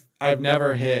 I've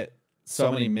never hit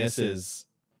so many misses.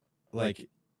 Like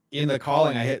in the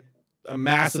calling, I hit a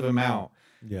massive amount,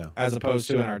 as opposed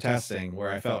to in our testing where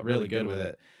I felt really good with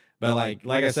it. But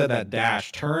like I said, that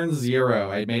dash turn 0,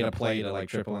 I made a play to like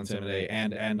triple Intimidate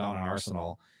and end on an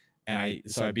Arsenal, and I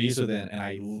Beast Within, and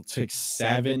I took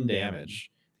 7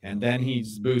 damage, and then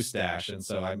he's boost dash, and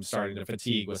so I'm starting to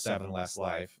fatigue with 7 less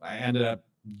life. I ended up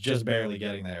just barely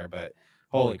getting there, but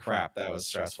holy crap, that was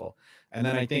stressful. And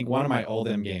then I think one of my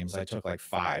Oldhim games, I took like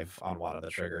 5 on one of the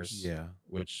triggers. Yeah.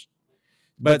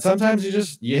 But sometimes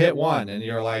you hit one and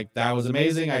you're like, that was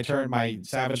amazing. I turned my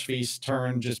Savage Feast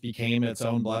turn just became its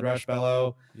own Blood Rush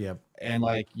Bellow. Yep. And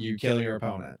like you kill your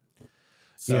opponent.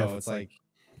 So it's like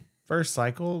first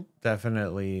cycle,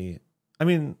 definitely. I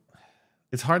mean,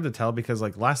 it's hard to tell because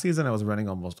like last season I was running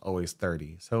almost always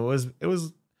 30. So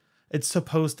it's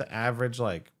supposed to average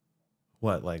like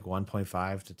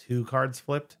 1.5 to 2 cards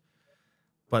flipped.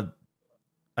 But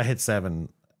I hit 7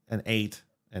 and 8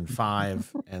 and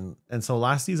 5 and so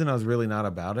last season I was really not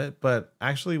about it, but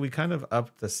actually we kind of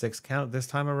upped the 6 count this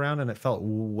time around, and it felt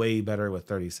way better with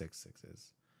 36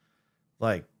 sixes.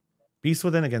 Like Beast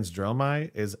Within against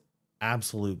Dromai is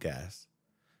absolute gas.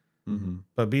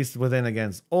 But Beast Within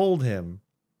against Oldhim,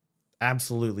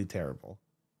 absolutely terrible,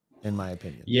 in my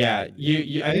opinion. Yeah,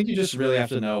 I think you just really have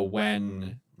to know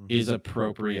when is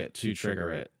appropriate to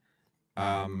trigger it.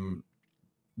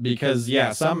 Because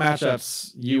some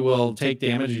matchups you will take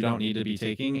damage you don't need to be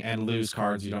taking and lose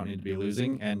cards you don't need to be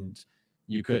losing, and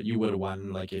you would have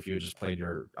won like if you just played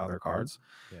your other cards.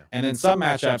 And in some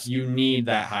matchups you need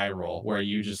that high roll where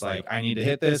you just like, I need to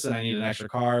hit this and I need an extra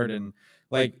card, and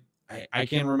like I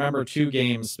can remember 2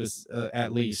 games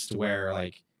at least where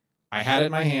like I had it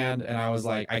in my hand and I was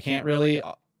like, I can't really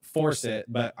force it,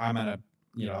 but I'm gonna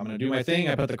do my thing.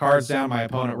 I put the cards down, my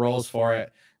opponent rolls for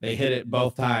it, they hit it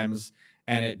both times,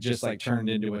 and it just like turned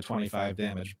into a 25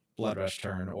 damage Blood Rush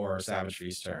turn or a Savage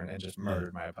Feast turn and just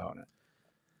murdered my opponent.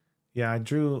 Yeah, I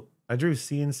drew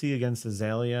CNC against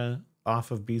Azalea off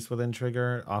of Beast Within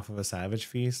trigger, off of a Savage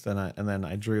Feast, and then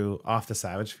I drew off the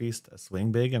Savage Feast a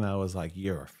Swing Big, and I was like,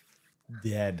 you're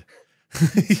dead.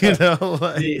 You know,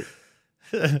 like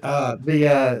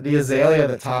the Azalea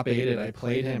that top 8'd, I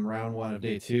played him round 1 of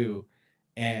day 2,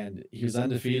 and he was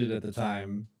undefeated at the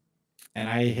time. And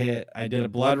I did a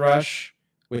Blood Rush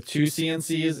with 2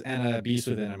 CNCs and a Beast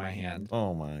Within in my hand.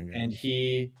 Oh my god! And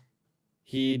he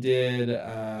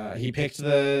picked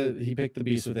the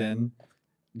Beast Within,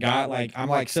 got like I'm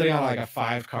like sitting on like a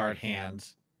 5-card hand,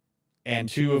 and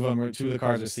two of the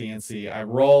cards are CNC. I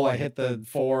roll, I hit the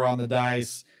 4 on the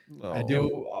dice. I Oh.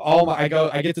 do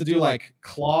I get to do like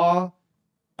claw,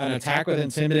 an attack with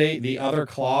intimidate, the other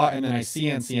claw, and then I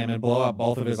CNC him and blow up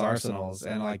both of his arsenals.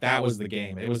 And like that was the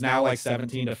game. It was now like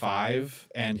 17-5,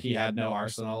 and he had no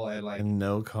arsenal, and like And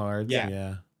no cards. yeah.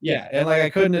 Yeah. Yeah, and like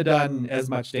I couldn't have done as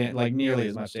much like nearly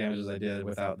as much damage as I did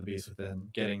without the Beast Within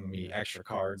getting me extra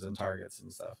cards and targets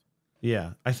and stuff.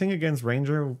 Yeah. I think against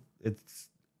Ranger, it's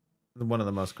one of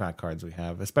the most cracked cards we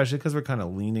have, especially because we're kind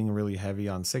of leaning really heavy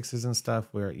on 6s and stuff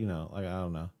where, you know, like, I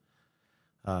don't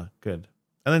know. Good.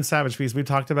 And then Savage Feast. We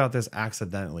talked about this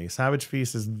accidentally. Savage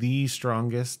Feast is the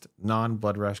strongest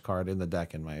non-Blood Rush card in the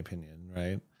deck, in my opinion,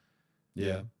 right?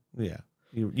 Yeah. Yeah.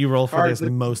 You roll for this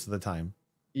most of the time.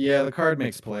 Yeah, the card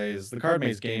makes plays. The card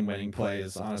makes game-winning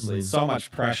plays, honestly. Mhm. So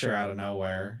much pressure out of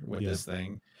nowhere with this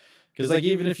thing. Because like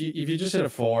even if you just hit a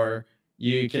 4,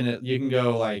 you can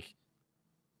go like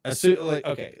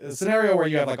okay, a scenario where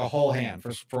you have like a whole hand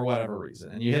for whatever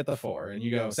reason, and you hit the 4, and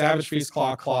you go Savage Feast,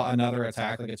 claw, another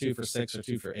attack, like a 2 for 6 or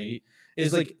 2 for 8,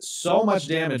 is like so much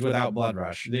damage without Blood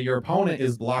Rush that your opponent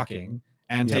is blocking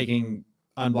and taking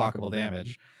unblockable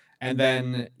damage. And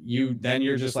then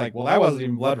you're just like, well, that wasn't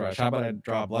even Blood Rush. How about I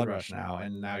draw Blood Rush now?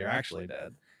 And now you're actually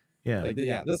dead. Yeah. Like,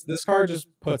 yeah, this card just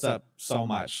puts up so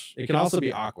much. It can also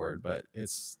be awkward, but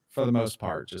it's for the most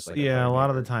part just like a lot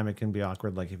of the time it can be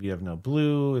awkward. Like if you have no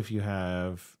blue, if you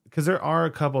have, because there are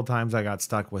a couple times I got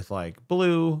stuck with like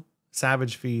blue,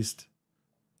 Savage Feast,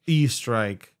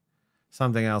 E-Strike,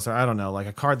 something else, or I don't know, like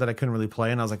a card that I couldn't really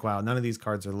play, and I was like, wow, none of these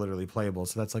cards are literally playable.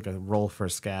 So that's like a roll for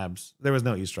scabs. There was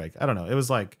no E-Strike. I don't know. It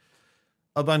was like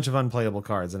a bunch of unplayable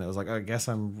cards, and it was like, I guess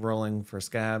I'm rolling for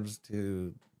scabs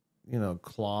to, you know,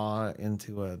 claw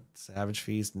into a Savage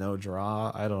Feast, no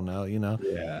draw. I don't know, you know?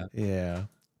 Yeah.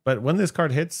 But when this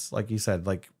card hits, like you said,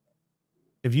 like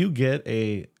if you get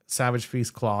a Savage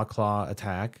Feast claw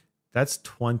attack, that's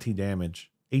 20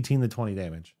 damage, 18 to 20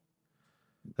 damage.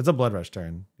 That's a Blood Rush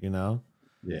turn, you know?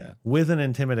 Yeah. With an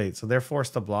Intimidate. So they're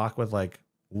forced to block with like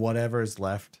whatever's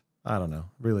left. I don't know.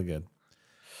 Really good.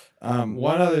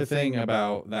 One other thing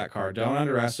about that card, don't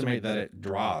underestimate that it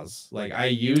draws. Like I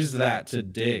used that to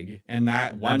dig, and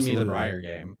that won me the Briar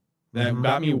game. That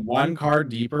got me one card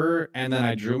deeper, and then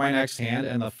I drew my next hand,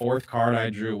 and the 4th card I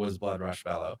drew was Blood Rush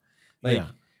Bellow. Like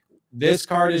this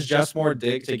card is just more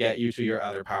dig to get you to your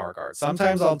other power card.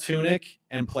 Sometimes I'll Tunic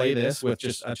and play this with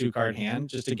just a 2-card hand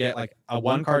just to get like a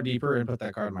 1 card deeper and put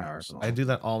that card in my arsenal. I do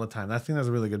that all the time. I think that's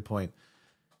a really good point.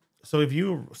 So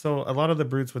a lot of the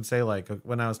brutes would say, like,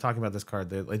 when I was talking about this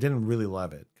card, they didn't really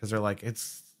love it because they're like,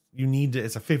 it's a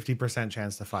 50%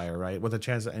 chance to fire, right? With a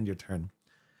chance to end your turn.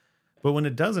 But when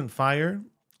it doesn't fire,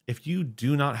 if you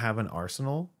do not have an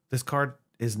arsenal, this card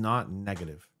is not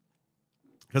negative.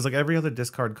 Because like every other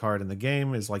discard card in the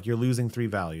game is like you're losing 3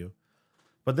 value.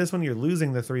 But this one, you're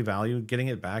losing the 3 value, getting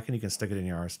it back, and you can stick it in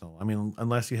your arsenal. I mean,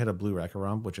 unless you hit a blue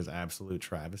Wreck-A-Romp, which is absolute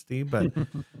travesty. But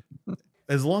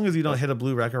as long as you don't hit a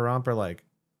blue Wreck-A-Romp or like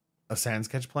a Sand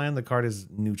Sketch Plan, the card is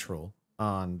neutral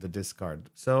on the discard.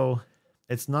 So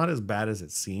it's not as bad as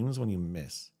it seems when you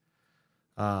miss.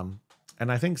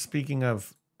 And I think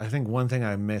one thing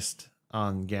I missed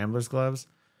on Gambler's Gloves,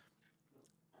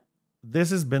 this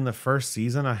has been the first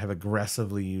season I have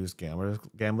aggressively used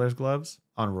Gambler's Gloves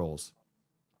on rolls.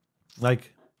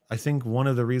 Like, I think one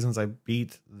of the reasons I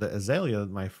beat the Azalea,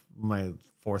 my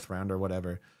 4th round or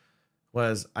whatever,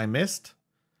 was I missed.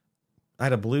 I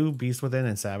had a blue Beast Within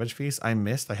and Savage Feast. I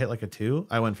missed. I hit like a 2.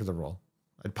 I went for the roll.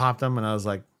 I popped them and I was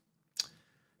like,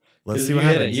 let's see what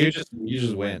happens. You just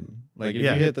win. Like if you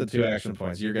hit the 2 action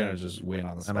points, you're gonna just win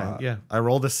on the spot. And I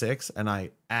rolled a 6 and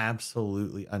I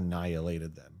absolutely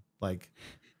annihilated them. Like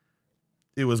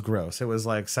it was gross. It was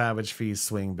like Savage Feast,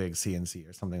 swing big CNC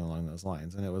or something along those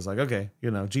lines. And it was like, okay, you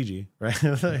know, GG, right?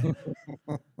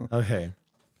 Okay.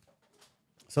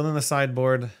 So then the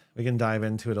sideboard, we can dive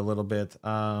into it a little bit.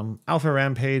 Alpha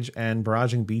Rampage and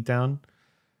Barraging Beatdown,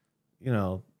 you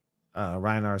know,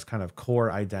 Rhinar's kind of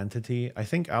core identity. I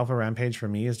think Alpha Rampage for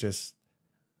me is just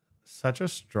such a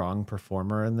strong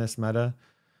performer in this meta.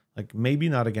 Like maybe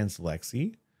not against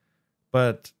Lexi,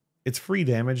 but it's free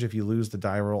damage if you lose the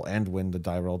die roll and win the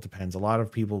die roll. Depends. A lot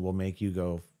of people will make you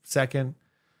go second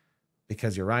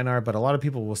because you're Rhinar, but a lot of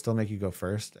people will still make you go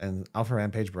first. And Alpha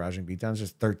Rampage Barraging Beatdown is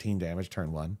just 13 damage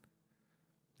turn 1.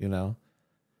 You know?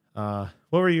 What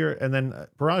were your... And then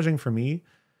Barraging for me,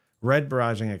 red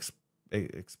Barraging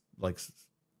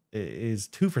is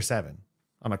 2 for 7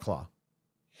 on a claw,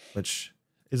 which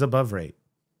is above rate.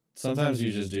 Sometimes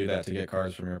you just do that to get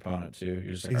cards from your opponent too.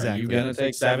 You're just like, are you gonna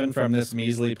take 7 from this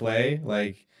measly play?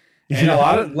 Like And a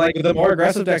lot of like the more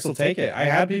aggressive decks will take it. I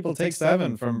had people take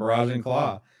 7 from Barraging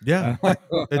Claw. Yeah. Like,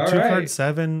 A 2-card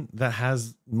 7 that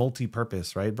has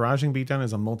multi-purpose, right? Barraging Beatdown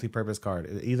is a multi-purpose card.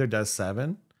 It either does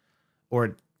 7 or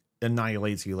it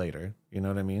annihilates you later. You know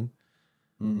what I mean?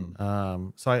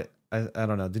 So I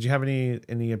don't know. Did you have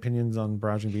any opinions on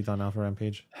Barraging Beatdown Alpha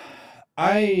Rampage?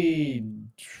 I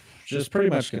just pretty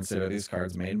much consider these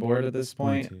cards main board at this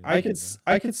point. I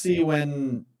could see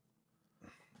when.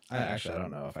 Actually, I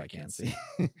don't know if I can see.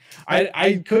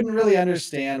 I couldn't really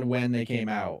understand when they came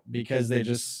out because they're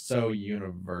just so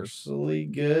universally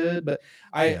good. But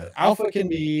Alpha can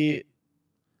be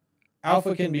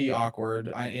awkward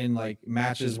in like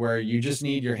matches where you just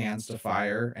need your hands to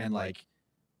fire and like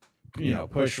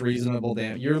push reasonable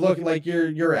damage. You're looking like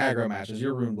your aggro matches,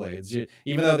 your Rune Blades.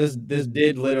 Even though this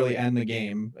did literally end the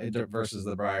game versus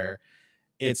the Briar,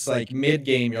 it's like mid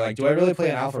game. You're like, do I really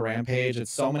play an Alpha Rampage? It's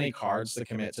so many cards to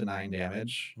commit to 9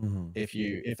 damage.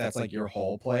 If that's like your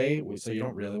whole play, so you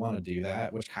don't really want to do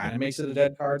that, which kind of makes it a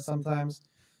dead card sometimes.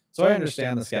 So I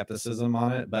understand the skepticism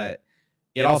on it, but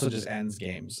it also just ends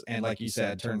games. And like you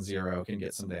said, turn 0 can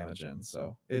get some damage in.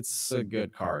 So it's a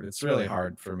good card. It's really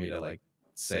hard for me to like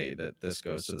say that this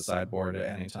goes to the sideboard at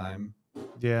any time.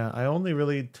 Yeah, I only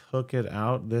really took it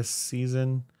out this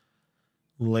season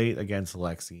late against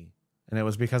Lexi. And it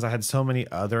was because I had so many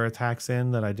other attacks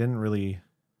in that I didn't really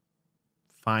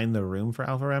find the room for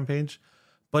Alpha Rampage.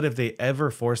 But if they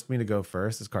ever forced me to go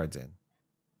first, this card's in.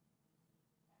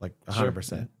 Like 100%.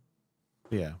 Sure.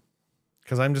 Yeah.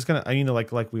 Because I'm just going to,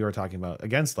 like we were talking about,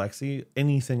 against Lexi,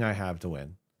 anything I have to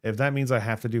win. If that means I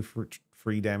have to do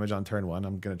free damage on turn 1,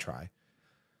 I'm going to try.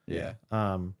 Yeah.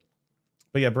 But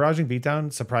yeah, Barraging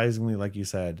Beatdown, surprisingly, like you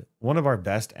said, one of our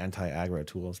best anti-aggro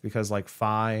tools because like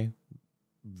Phi,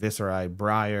 Viserai,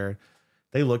 Briar,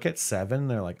 they look at 7.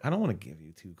 They're like, I don't want to give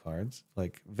you 2 cards.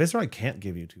 Like Viserai can't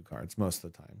give you 2 cards most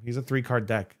of the time. He's a 3-card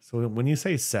deck. So when you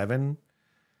say 7,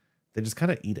 they just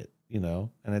kind of eat it, and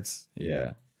it's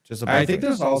just. I think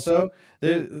there's also,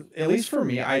 at least for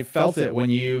me, I felt it when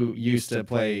you used to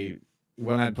play.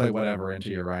 When I'd play whatever into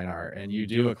your Rhinar and you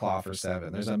do a claw for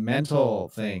 7, there's a mental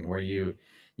thing where you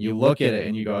look at it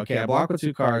and you go, okay, I block with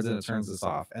 2 cards and it turns this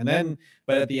off. And then,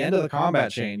 but at the end of the combat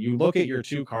chain, you look at your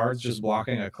 2 cards just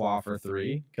blocking a claw for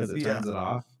 3 because it turns it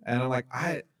off. And I'm like,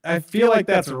 I feel like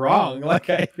that's wrong.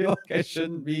 Like, I feel like I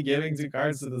shouldn't be giving 2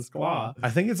 cards to this claw. I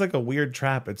think it's like a weird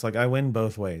trap. It's like I win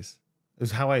both ways.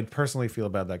 Is how I personally feel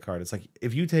about that card. It's like,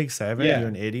 if you take 7, you're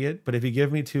an idiot. But if you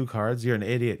give me 2 cards, you're an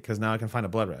idiot because now I can find a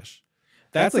Blood Rush.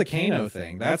 That's a Kano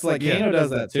thing. That's like Kano does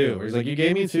that too. Where he's like, you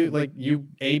gave me 2, like you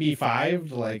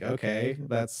AB5'd, like, okay,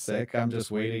 that's sick. I'm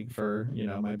just waiting for,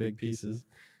 my big pieces.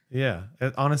 Yeah,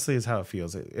 it honestly is how it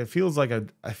feels. It feels like I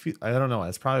don't know.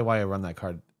 It's probably why I run that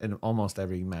card in almost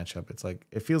every matchup. It's like,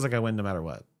 it feels like I win no matter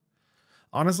what.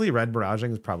 Honestly, Red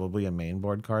Barraging is probably a main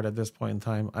board card at this point in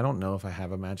time. I don't know if I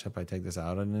have a matchup I take this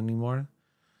out in anymore.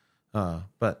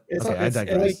 But I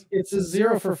digress. It's a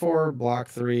 0 for 4 block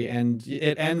 3 and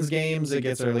it ends games. It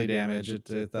gets early damage.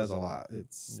 It does a lot.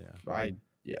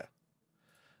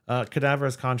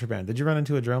 Cadaverous Contraband. Did you run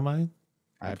into a Dromai?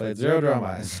 I played 0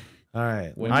 Dromais. All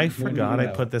right. I forgot I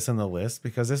put this in the list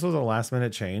because this was a last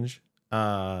minute change.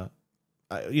 Like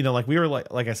we were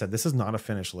like I said, this is not a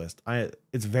finished list.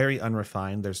 It's very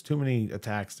unrefined. There's too many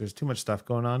attacks. There's too much stuff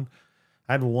going on.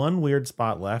 I had one weird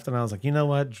spot left, and I was like, you know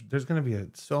what? There's going to be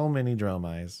so many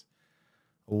Dromais.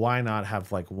 Why not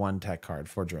have like 1 tech card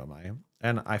for Dromai?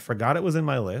 And I forgot it was in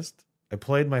my list. I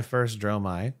played my first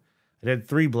Dromai. I did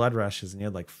 3 blood rushes, and he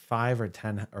had like 5 or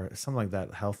 10 or something like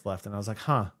that health left. And I was like,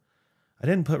 I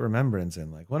didn't put Remembrance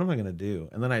in. Like, what am I going to do?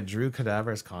 And then I drew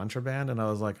Cadaverous Contraband, and I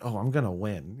was like, oh, I'm going to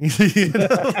win.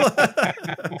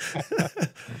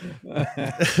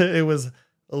 It was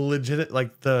legit.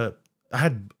 Like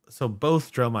so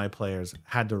both Dromai players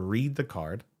had to read the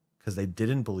card because they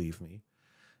didn't believe me.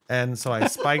 And so I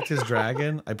spiked his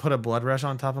dragon. I put a Blood Rush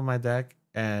on top of my deck,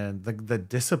 and the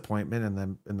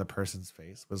disappointment in the person's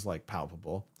face was like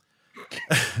palpable.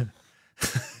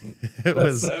 It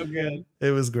was so good.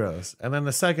 It was gross. And then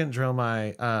the second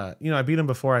Dromai, I beat him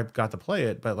before I got to play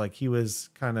it, but like he was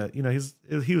kind of,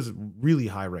 he was really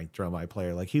high ranked Dromai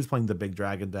player. Like he's playing the big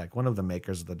dragon deck, one of the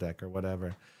makers of the deck or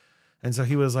whatever. And so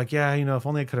he was like, yeah, if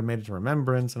only I could have made it to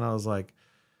Remembrance. And I was like,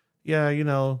 yeah,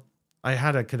 I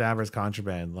had a Cadaverous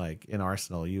Contraband like in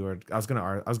Arsenal. I was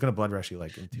gonna Blood Rush you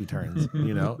like in 2 turns,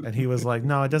 And he was like,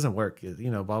 no, it doesn't work,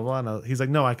 blah blah. And he's like,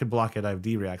 no, I could block it. I have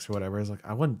D-reacts or whatever. He's like,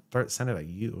 I wouldn't send it at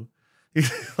you.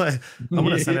 Like, I'm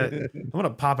gonna send it. I'm gonna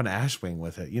pop an Ashwing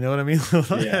with it. You know what I mean?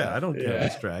 I don't kill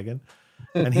this dragon.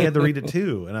 And he had to read it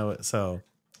too. And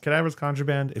Cadaver's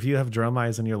Contraband. If you have drum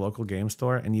eyes in your local game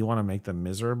store and you want to make them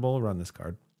miserable, run this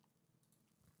card.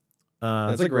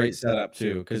 That's a great setup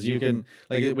too, because you can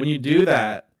like when you do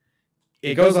that,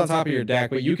 it goes on top of your deck,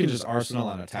 but you can just arsenal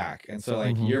an attack, and so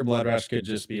like your Blood Rush could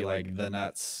just be like the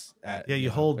nuts. Yeah,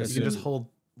 you can just hold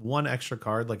one extra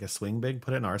card like a swing big,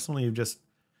 put it in arsenal, and you've just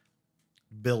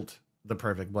built the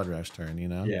perfect Blood Rush turn. You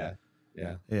know?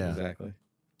 Yeah, exactly.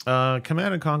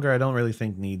 Command and Conquer, I don't really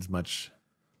think needs much.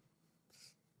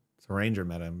 It's a Ranger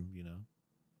meta, you know.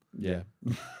 Yeah.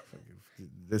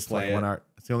 This like one art.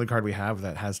 It's the only card we have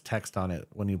that has text on it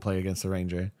when you play against the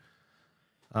Ranger.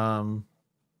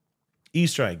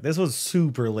 E-Strike. This was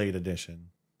super late edition.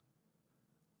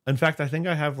 In fact, I think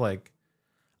I have like,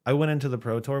 I went into the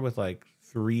Pro Tour with like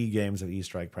 3 games of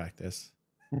E-Strike practice.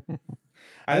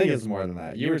 I think it's more than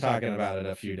that. You were talking about it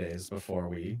a few days before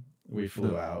we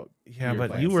flew out. Yeah,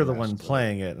 but you were the one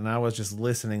playing it, and I was just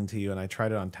listening to you, and I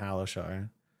tried it on Talishar.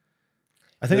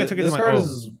 I think I took it to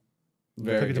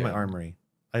my armory.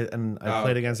 I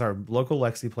played against our local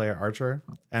Lexi player, Archer,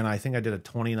 and I think I did a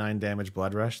 29 damage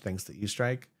Blood Rush thanks to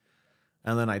E-Strike.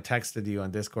 And then I texted you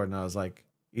on Discord, and I was like,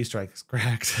 E-Strike is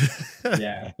cracked.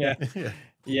 Yeah.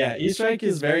 E-Strike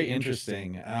is very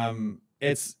interesting.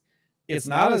 It's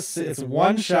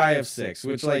one shy of 6,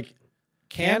 which like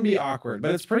can be awkward,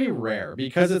 but it's pretty rare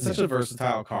because it's such a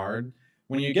versatile card.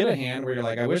 When you get a hand where you're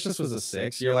like, I wish this was a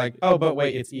 6, you're like, oh, but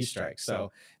wait, it's E-Strike.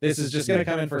 So this is just going to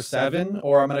come in for 7,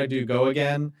 or I'm going to do go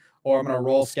again, or I'm going to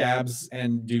roll scabs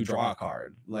and do draw a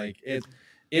card. Like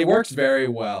it works very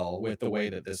well with the way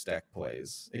that this deck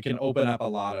plays. It can open up a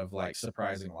lot of like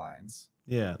surprising lines.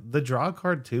 Yeah, the draw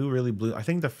card too really blew. I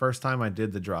think the first time I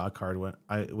did the draw card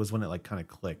it was when it like kind of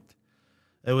clicked.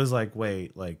 It was like,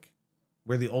 wait, like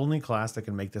we're the only class that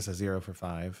can make this a 0 for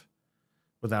 5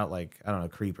 without like, I don't know,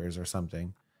 creepers or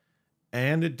something.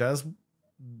 And it does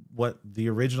what the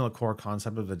original core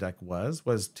concept of the deck was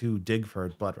to dig for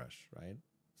Blood Rush, right?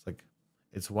 It's like,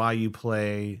 it's why you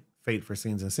play Fate for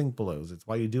Scenes and Sink Belows. It's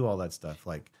why you do all that stuff,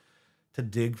 like to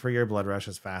dig for your Blood Rush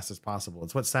as fast as possible.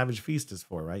 It's what Savage Feast is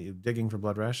for, right? You're digging for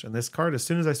Blood Rush. And this card, as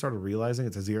soon as I started realizing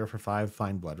it's a 0 for 5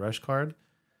 find Blood Rush card,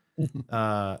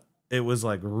 it was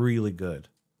like really good,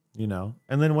 you know?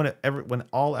 And then when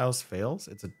all else fails,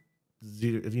 it's a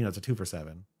 2 for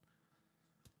 7.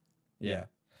 Yeah.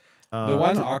 The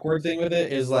one awkward thing with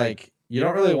it is like you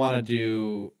don't really want to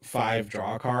do 5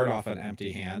 draw card off an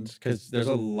empty hand because there's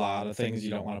a lot of things you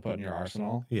don't want to put in your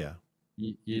arsenal. Yeah.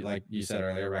 You like you said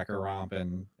earlier, Wrecker Romp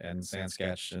and Sand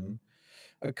Sketch, and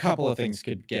a couple of things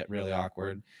could get really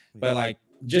awkward. But like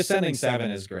just sending 7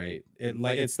 is great.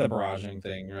 It's the barraging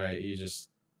thing, right? You just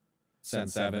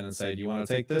send 7 and say, do you want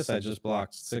to take this? I just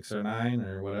blocked 6 or 9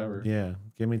 or whatever. Yeah.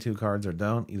 Give me 2 cards or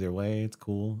don't. Either way, it's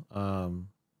cool.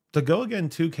 The go again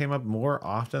 2 came up more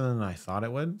often than I thought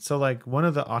it would. So like one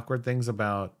of the awkward things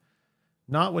about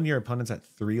not when your opponent's at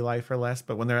 3 life or less,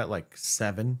 but when they're at like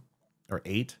 7 or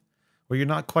 8, where you're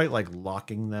not quite like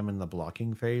locking them in the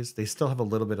blocking phase, they still have a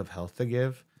little bit of health to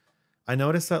give. I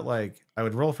noticed that like I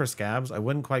would roll for scabs. I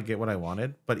wouldn't quite get what I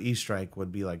wanted, but E-Strike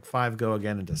would be like 5 go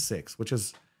again into 6, which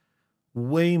is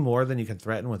way more than you can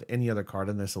threaten with any other card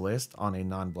in this list on a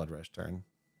non-Blood Rush turn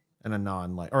and a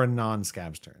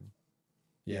non-scabs turn.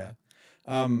 Yeah.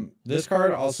 This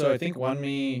card also I think it won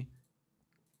me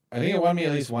at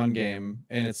least one game,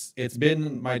 and it's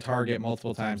been my target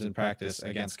multiple times in practice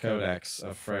against Codex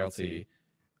of Frailty,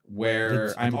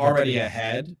 where I'm already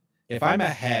ahead. If I'm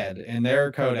ahead and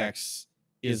their Codex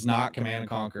is not Command and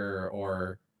Conquer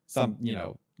or some,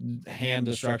 hand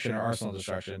destruction or arsenal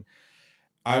destruction,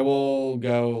 I will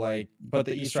go like put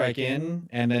the E-Strike in,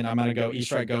 and then I'm gonna go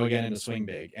E-Strike go again into swing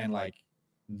big, and like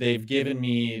they've given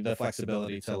me the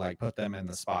flexibility to like put them in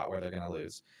the spot where they're gonna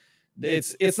lose.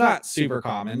 It's not super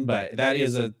common, but that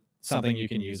is something you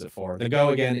can use it for. The go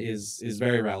again is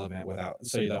very relevant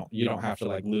so you don't have to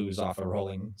like lose off of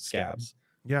rolling scabs.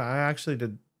 Yeah, I actually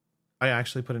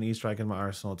put an E-Strike in my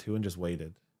arsenal too and just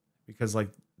waited because like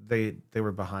they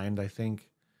were behind, I think,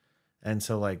 and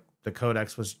so like the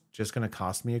Codex was just gonna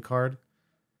cost me a card,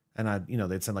 and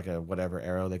they'd send like a whatever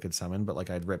arrow they could summon, but like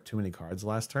I'd ripped too many cards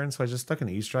last turn, so I just stuck an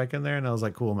E-Strike in there, and I was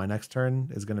like, cool, my next turn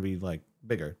is gonna be like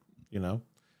bigger,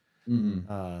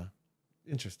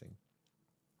 Interesting.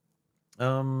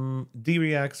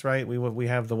 D-Reacts, right? We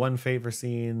have the 1 Fate for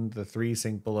Scene, the 3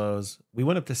 Sink Belows. We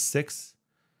went up to 6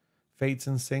 Fates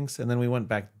and Sinks, and then we went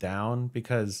back down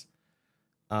because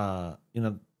the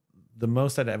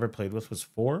most I'd ever played with was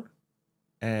 4.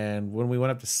 And when we went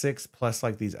up to 6 plus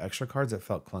like these extra cards, it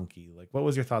felt clunky. Like, what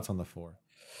was your thoughts on the 4?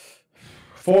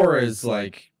 4 is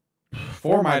like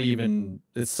 4 might even,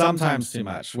 it's sometimes too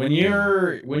much. When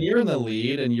you're in the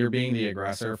lead and you're being the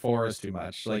aggressor, 4 is too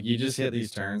much. Like you just hit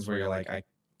these turns where you're like, I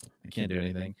can't do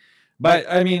anything. But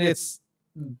I mean, it's,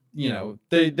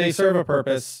 they serve a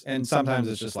purpose, and sometimes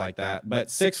it's just like that.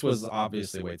 But 6 was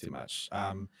obviously way too much.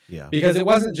 Yeah. Because it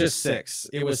wasn't just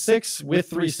 6. It was 6 with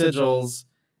 3 sigils,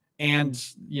 and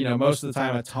most of the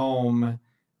time a tome,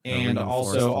 and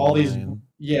also all these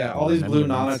blue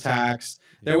non-attacks.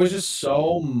 There was just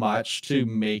so much to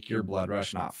make your Blood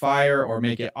Rush not fire, or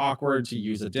make it awkward to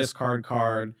use a discard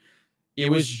card. It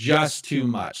was just too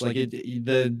much. Like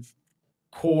the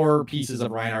core pieces of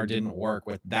Rhinar didn't work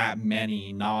with that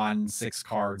many non-6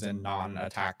 cards and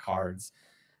non-attack cards.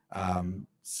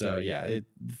 So yeah,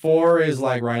 4 is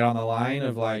like right on the line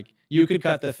of like, you could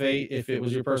cut the fate if it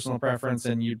was your personal preference,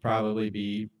 and you'd probably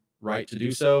be right to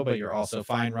do so, but you're also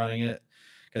fine running it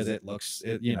because it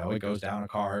goes down a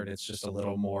card. It's just a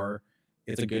little more,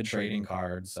 it's a good trading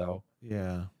card. So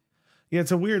yeah,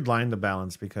 it's a weird line to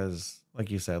balance because,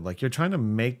 like you said, like you're trying to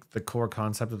make the core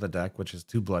concept of the deck, which is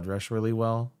to Blood Rush really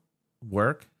well,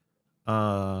 work,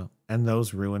 and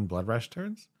those ruin Blood Rush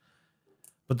turns.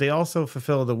 But they also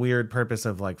fulfill the weird purpose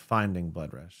of like finding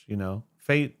Blood Rush.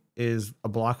 Fate is a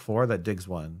block 4 that digs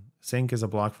 1. Sync is a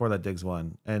block 4 that digs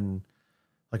 1. And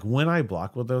like when I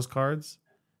block with those cards,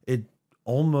 it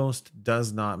almost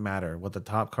does not matter what the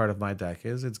top card of my deck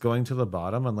is. It's going to the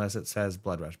bottom unless it says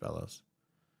Blood Rush Bellows.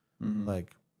 Mm-hmm.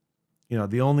 Like,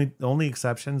 the only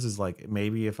exceptions is like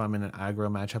maybe if I'm in an aggro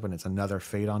matchup and it's another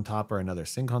Fate on top or another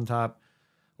Sync on top,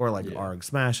 or like Arg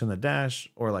Smash in the dash,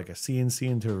 or like a CNC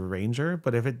into a Ranger.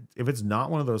 But if it's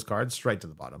not one of those cards, straight to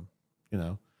the bottom.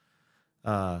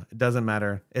 It doesn't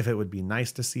matter if it would be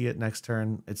nice to see it next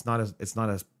turn. It's not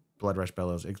as Blood Rush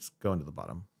Bellows. It's going to the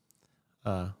bottom.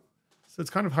 So it's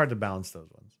kind of hard to balance those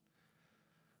ones.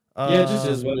 It just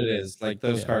is what it is. Like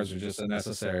those cards are just a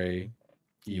necessary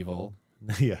evil.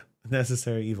 Yeah,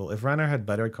 necessary evil. If Rhinar had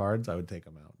better cards, I would take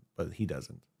him out, but he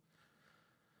doesn't.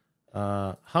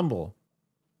 Humble.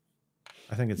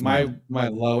 I think it's my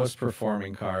lowest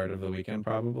performing card of the weekend,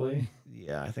 probably.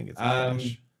 Yeah, I think it's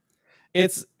trash.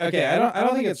 It's okay. I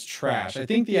don't think it's trash. I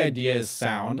think the idea is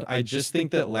sound. I just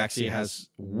think that Lexi has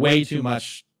way too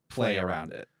much play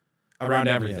around it, around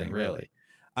everything, really.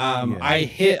 I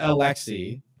hit a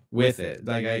Lexi with it.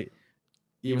 Like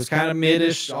he was kind of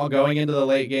midish all going into the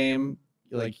late game.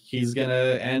 Like he's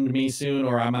gonna end me soon,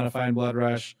 or I'm gonna find Blood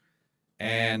Rush.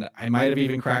 And I might have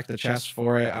even cracked the chest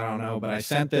for it. I don't know, but I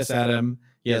sent this at him.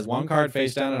 He has 1 card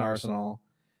face down in Arsenal,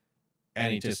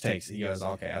 and he just takes it. He goes,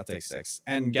 okay, I'll take 6.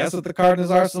 And guess what the card in his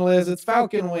arsenal is? It's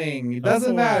Falcon Wing. It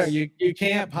doesn't matter. You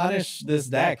can't punish this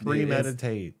deck.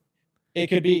 Premeditate. It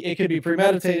could be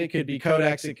premeditated. It could be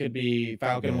Codex. It could be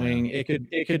Falcon Wing. It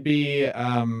could be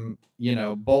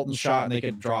Bolt and Shot, and they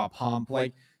could draw a pump.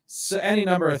 Like, so any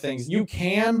number of things. You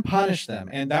can punish them,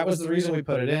 and that was the reason we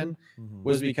put it in,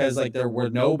 was because like there were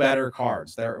no better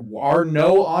cards. There are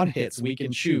no on hits we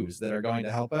can choose that are going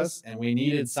to help us, and we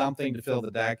needed something to fill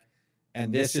the deck.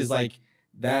 And this is like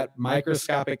that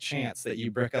microscopic chance that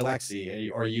you brick a Lexi,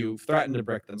 or you threaten to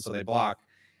brick them so they block.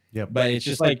 Yep. But it's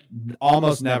just like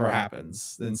almost never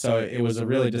happens, and so it was a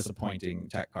really disappointing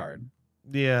tech card.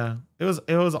 Yeah, it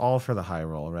was all for the high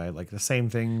roll, right? Like the same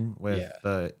thing with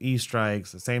the E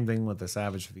strikes, the same thing with the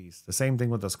Savage Feast, the same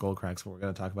thing with the Skull Cracks, what we're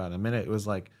going to talk about in a minute. It was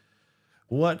like,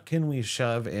 what can we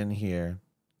shove in here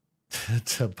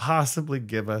to possibly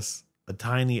give us a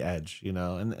tiny edge,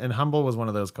 And Humble was one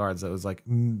of those cards that was like,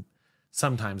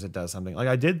 sometimes it does something. Like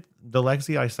I did the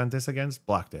Lexi I sent this against,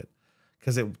 blocked it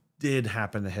because it did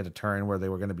happen to hit a turn where they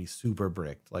were going to be super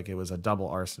bricked. Like it was a double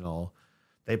arsenal.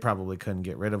 They probably couldn't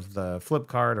get rid of the flip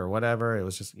card or whatever. It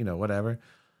was just, whatever.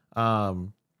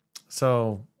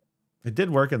 So it did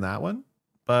work in that one,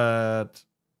 but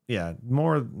yeah,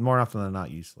 more often than not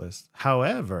useless.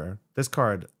 However, this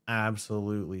card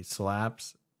absolutely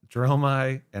slaps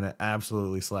Dromai, and it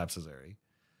absolutely slaps Azuri.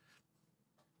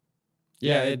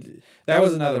 Yeah, that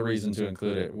was another reason to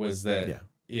include it, was that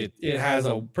it has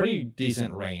a pretty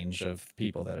decent range of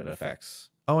people that it affects.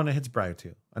 Oh, and it hits Bragg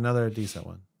too. Another decent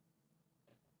one.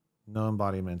 No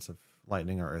embodiments of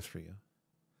lightning or earth for you.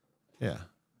 Yeah.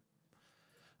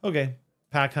 Okay.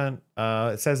 Pack Hunt.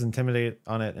 It says Intimidate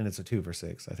on it, and it's a 2 for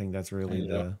 6. I think that's really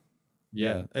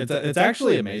it's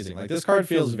actually amazing. Like this card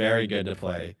feels very good to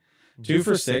play. 2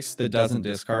 for 6 that doesn't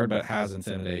discard but has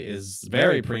Intimidate is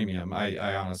very premium.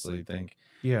 I honestly think.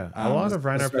 Yeah, a lot of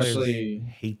Rhinar players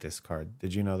hate this card.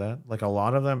 Did you know that? Like a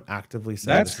lot of them actively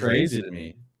say that's crazy to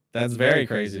me. That's very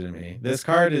crazy to me. This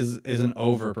card is an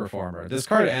overperformer. This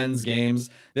card ends games.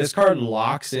 This card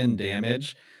locks in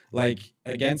damage. Like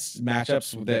against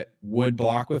matchups that would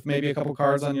block with maybe a couple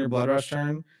cards on your Blood Rush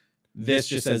turn, this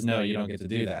just says no, you don't get to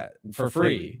do that for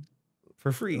free.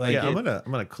 For free. Like Yeah, I'm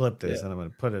gonna clip this yeah. and I'm gonna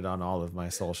put it on all of my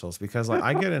socials because like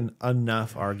I get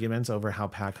enough arguments over how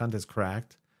Pack Hunt is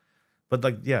cracked. But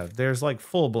like, yeah, there's like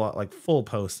full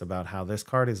posts about how this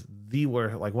card is the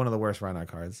worst, like one of the worst Rhinar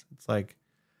cards. It's like,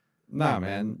 nah,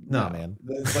 man, no, man.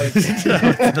 It's like no,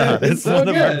 it's not. It's so one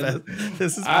of our good. best.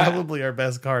 This is probably our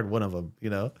best card. One of them, you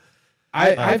know.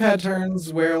 I've had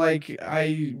turns where like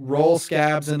I roll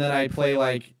scabs and then I play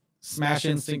like Smash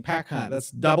Instinct Pack Hunt.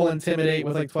 That's double intimidate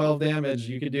with like 12 damage.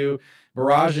 You could do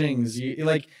barragings. You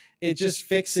like it just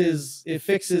fixes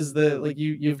the like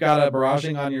you've got a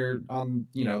barraging on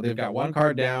you know, they've got one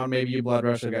card down, maybe you blood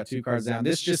rush, they've got two cards down.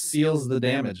 This just seals the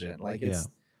damage in. Like it's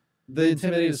the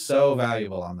intimidate is so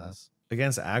valuable on this.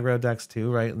 Against aggro decks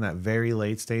too, right? In that very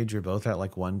late stage, you're both at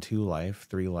like 1-2 life,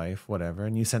 3 life, whatever,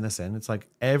 and you send this in. It's like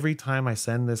every time I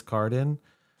send this card in,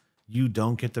 you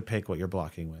don't get to pick what you're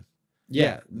blocking with.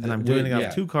 Yeah. And I'm doing it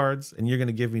off 2 cards, and you're going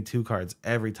to give me 2 cards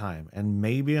every time. And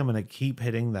maybe I'm going to keep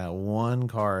hitting that one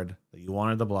card that you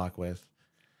wanted to block with.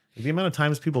 The amount of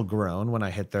times people groan when I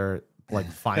hit their like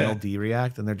final D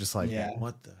react, and they're just like,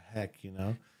 what the heck, you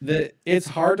know? It's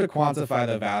hard to quantify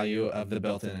the value of the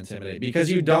built-in intimidate because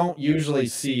you don't usually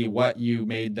see what you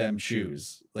made them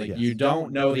choose. Like you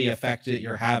don't know the effect that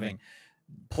you're having.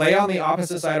 Play on the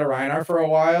opposite side of Rhinar for a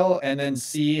while and then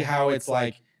see how it's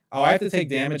like, oh, I have to take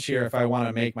damage here if I want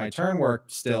to make my turn work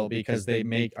still because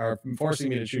they are forcing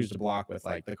me to choose to block with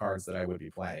like the cards that I would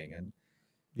be playing. And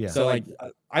so like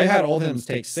I had Oldhams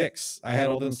take 6. I had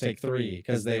Oldhams take 3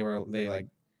 because they like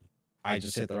I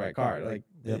just hit the right card. Like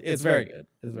it's very good.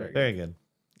 It's very good.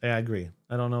 Yeah, I agree.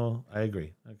 I don't know. I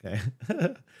agree. Okay.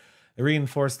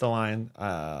 Reinforce the line.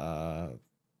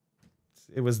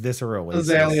 It was this or Oasis.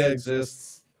 Azalea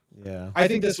exists. Yeah. I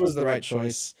think this was the right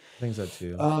choice. I think so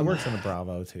too. It works in a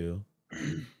Bravo too.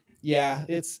 Yeah,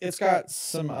 it's got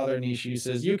some other niche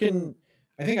uses. You can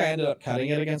I think I ended up cutting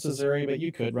it against Azuri, but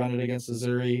you could run it against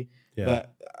Azuri. Yeah.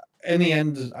 But in the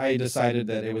end, I decided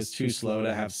that it was too slow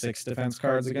to have 6 defense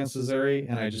cards against Azuri,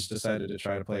 and I just decided to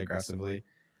try to play aggressively.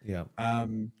 Yeah.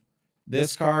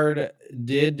 This card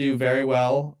did do very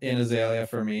well in Azalea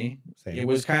for me. Same. It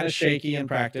was kind of shaky in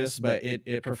practice, but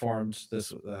it performed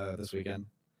this weekend.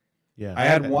 Yeah. I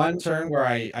had one turn where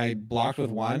I blocked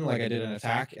with 1, like I did an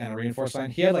attack and a reinforced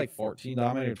line. He had like 14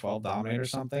 dominate or 12 dominate or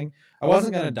something. I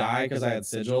wasn't going to die because I had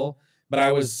sigil, but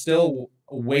I was still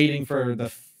waiting for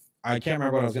I can't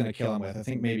remember what I was going to kill him with. I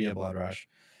think maybe a blood rush.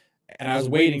 And I was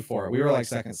waiting for it. We were like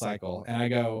second cycle. And I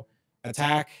go,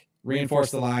 attack,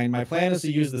 reinforce the line. My plan is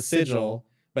to use the sigil,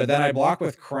 but then I block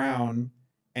with crown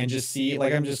and just see,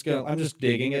 like I'm just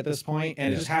digging at this point,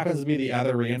 and it just happens to be the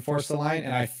other reinforce the line,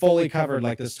 and I fully covered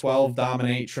like this 12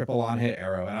 dominate triple on hit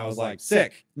arrow, and I was like,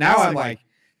 sick. Now I'm like,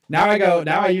 now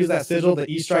I use that sigil to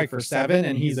E-strike for 7,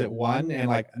 and he's at 1, and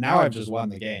like now I've just won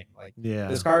the game. Like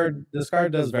this card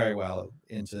does very well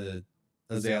into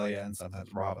Azalea and sometimes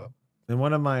Bravo. In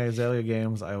one of my Azalea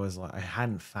games, I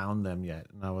hadn't found them yet,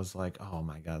 and I was like, oh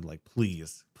my god, like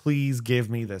please give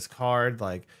me this card,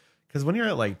 like. Because when you're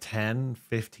at like 10,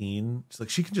 15, it's like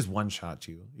she can just one-shot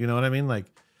you. You know what I mean? Like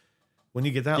when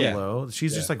you get that low,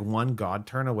 she's just like one god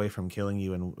turn away from killing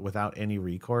you and without any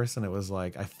recourse. And it was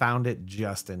like, I found it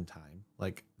just in time.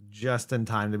 Like just in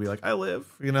time to be like, I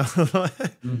live, you know?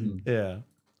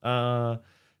 Yeah.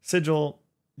 Sigil,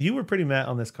 you were pretty mad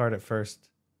on this card at first.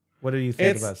 What do you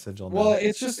think about Sigil now? Well,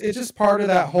 it's just part of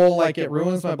that whole, like, it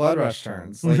ruins my blood rush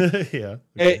turns. Like, yeah.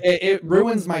 It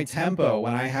ruins my tempo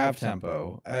when I have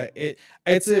tempo.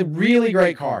 It's a really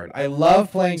great card. I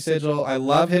love playing Sigil. I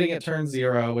love hitting at turn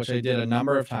 0, which I did a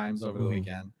number of times over the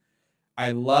weekend.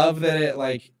 I love that it,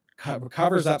 like,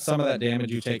 covers up some of that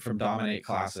damage you take from dominate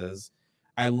classes.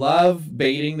 I love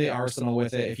baiting the arsenal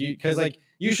with it. Because like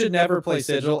you should never play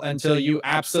Sigil until you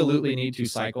absolutely need to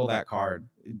cycle that card.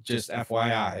 Just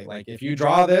FYI, like if you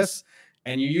draw this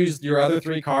and you use your other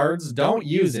 3 cards, don't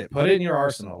use it. Put it in your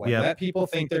arsenal. Like let people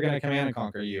think they're going to command and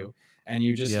conquer you, and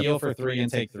you just heal for 3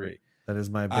 and take 3. That is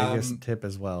my biggest tip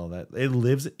as well. That it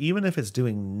lives, even if it's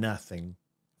doing nothing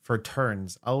for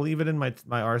turns. I'll leave it in my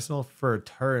arsenal for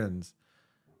turns.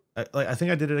 I think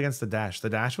I did it against the dash. The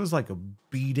dash was like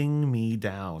beating me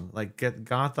down. Like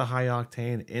got the high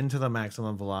octane into the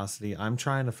maximum velocity. I'm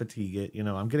trying to fatigue it. You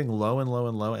know, I'm getting low and low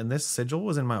and low. And this sigil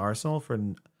was in my arsenal for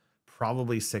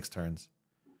probably 6 turns.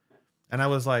 And I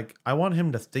was like, I want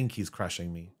him to think he's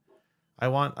crushing me. I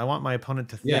want my opponent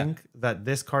to think that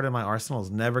this card in my arsenal is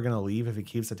never going to leave if he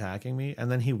keeps attacking me. And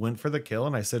then he went for the kill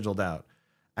and I sigiled out.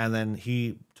 And then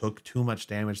he took too much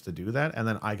damage to do that. And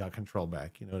then I got control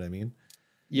back. You know what I mean?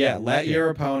 Yeah, let Yeah. your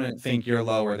opponent think you're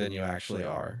lower than you actually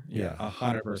are. Yeah, Yeah.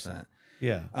 100%.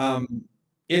 Yeah.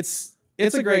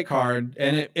 It's a great card,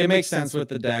 and it makes sense with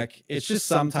the deck. It's just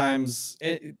sometimes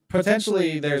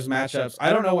potentially there's matchups. I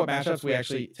don't know what matchups we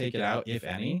actually take it out, if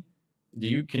any.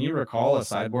 Can you recall a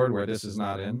sideboard where this is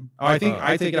not in? Oh, I think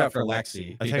I take it out for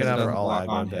Lexi I take it because it out for doesn't all block aggro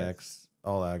on hits. decks.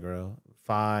 All aggro.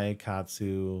 Fi,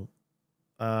 Katsu.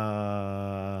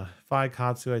 Fi,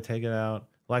 Katsu, I take it out.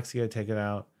 Lexi, I take it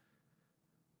out.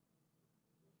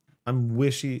 I'm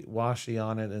wishy-washy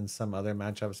on it in some other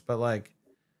matchups, but like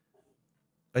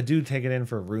I do take it in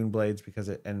for Rune Blades because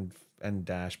it and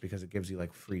Dash because it gives you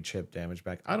like free chip damage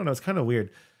back. I don't know. It's kind of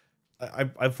weird.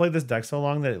 I've played this deck so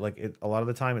long that a lot of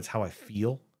the time it's how I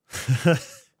feel.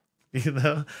 You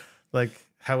know, like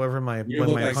however You when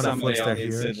look my like opponent somebody flips I'll their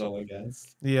need hero. sigil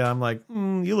against. Yeah, I'm like,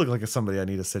 you look like somebody I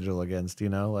need a sigil against. You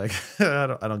know, like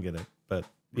I don't get it, but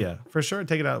yeah, for sure,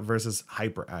 take it out versus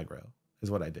hyper aggro is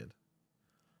what I did.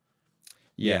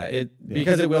 Yeah,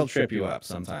 because it will trip you up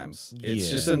sometimes. It's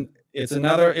Yeah. just it's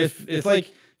another if it's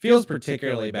like feels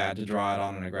particularly bad to draw it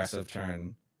on an aggressive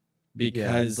turn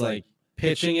because like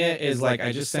pitching it is like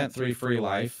I just sent 3 free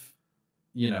life,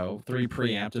 3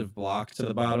 preemptive block to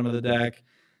the bottom of the deck.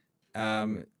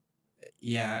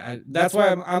 Yeah, that's why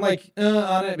I'm like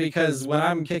on it because when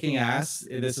I'm kicking ass,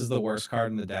 this is the worst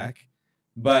card in the deck.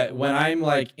 But when I'm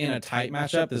like in a tight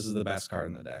matchup, this is the best card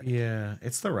in the deck. Yeah,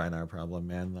 it's the Rhinar problem,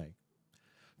 man. Like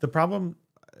the problem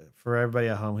for everybody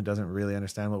at home who doesn't really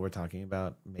understand what we're talking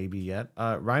about, maybe yet,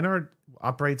 Rhinar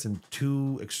operates in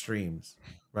 2 extremes,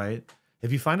 right?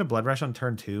 If you find a Blood Rush on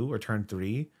turn 2 or turn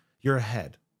 3, you're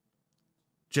ahead,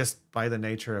 just by the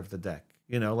nature of the deck.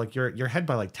 You know, like you're ahead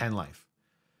by like 10 life.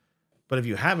 But if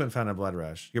you haven't found a Blood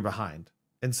Rush, you're behind.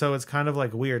 And so it's kind of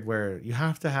like weird where you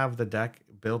have to have the deck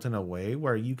built in a way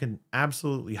where you can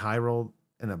absolutely high roll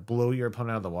and blow your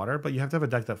opponent out of the water, but you have to have a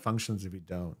deck that functions if you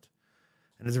don't.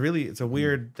 And it's a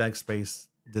weird deck space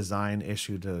design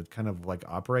issue to kind of like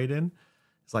operate in.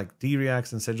 It's like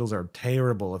D-Reacts and Sigils are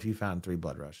terrible if you found 3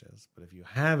 Blood Rushes, but if you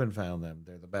haven't found them,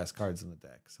 they're the best cards in the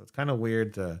deck. So it's kind of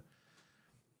weird to,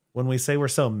 when we say we're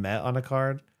so met on a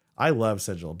card, I love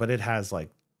Sigil, but it has like,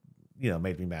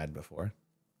 made me mad before.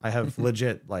 I have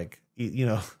legit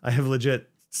I have legit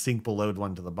sink below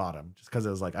one to the bottom just because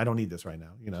it was like, I don't need this right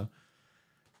now,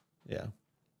 Yeah.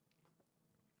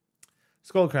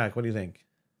 Skullcrack, what do you think?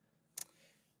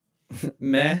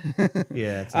 Meh.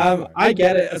 Yeah. I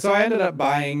get it. So I ended up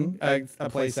buying a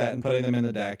playset and putting them in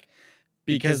the deck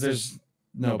because there's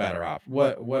no better option.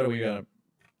 What are we gonna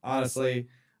honestly?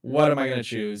 What am I gonna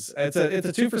choose? It's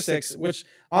a 2 for 6, which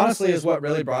honestly is what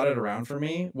really brought it around for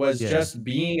me. Was just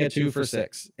being a 2 for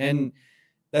 6, and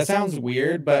that sounds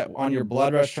weird, but on your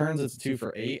Blood Rush turns, it's a 2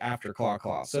 for 8 after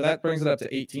Claw. So that brings it up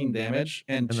to 18 damage,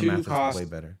 and the 2 math cost. is way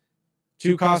better.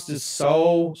 2 cost is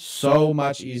so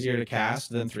much easier to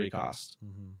cast than 3 cost.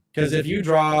 Because if you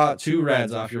draw 2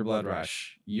 reds off your Blood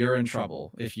Rush, you're in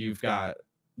trouble if you've got,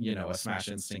 a Smash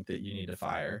Instinct that you need to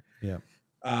fire. Yeah.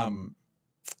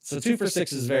 So 2 for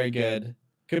 6 is very good.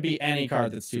 Could be any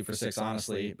card that's 2 for 6,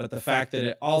 honestly. But the fact that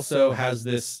it also has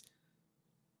this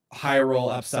high roll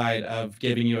upside of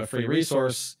giving you a free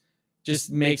resource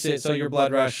just makes it so your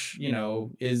Blood Rush,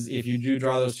 is if you do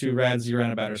draw those 2 reds, you're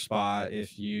in a better spot.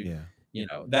 If you,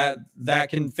 that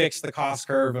can fix the cost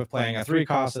curve of playing a 3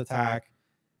 cost attack.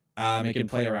 It can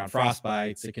play around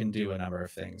Frostbites. It can do a number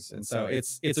of things. And so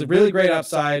it's a really great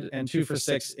upside, and 2 for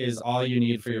 6 is all you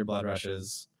need for your Blood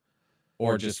Rushes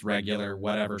or just regular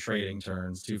whatever trading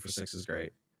turns. 2 for 6 is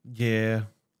great. Yeah.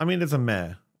 I mean, it's a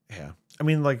meh. Yeah. I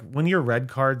mean, like when your red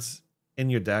cards in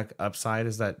your deck upside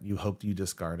is that you hope you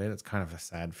discard it. It's kind of a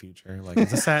sad feature. Like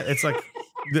it's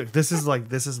like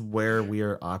this is where we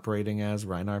are operating as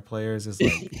Rhinar players is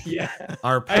like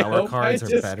our power cards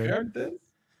are better.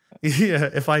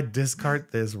 Yeah, if I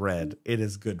discard this red, it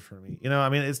is good for me. I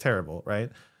mean, it's terrible,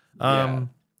 right?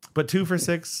 But 2 for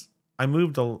 6, I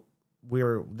moved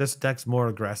this deck's more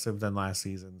aggressive than last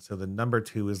season. So the number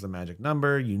 2 is the magic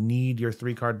number. You need your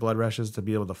 3 card Blood Rushes to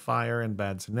be able to fire in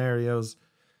bad scenarios.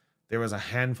 There was a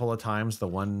handful of times the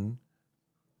one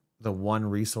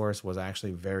resource was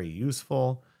actually very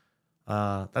useful.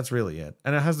 That's really it.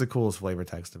 And it has the coolest flavor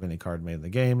text of any card made in the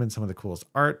game and some of the coolest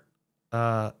art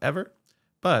ever.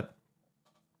 But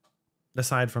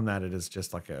aside from that, it is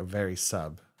just like a very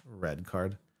sub red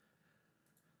card.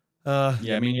 I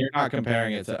mean, you're not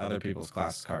comparing it to other people's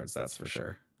class cards, that's for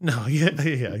sure. No,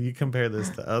 yeah. You compare this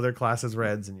to other classes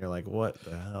reds, and you're like, what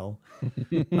the hell?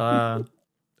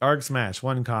 Arg Smash,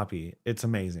 1 copy. It's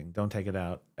amazing. Don't take it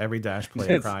out. Every Dash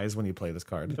player It's cries when you play this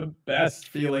card. the best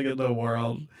feeling in the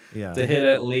world Yeah. to hit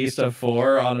at least a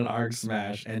 4 on an Arc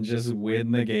Smash and just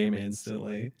win the game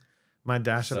instantly. My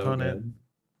Dash So opponent, good.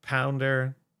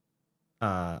 Pounder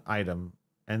item,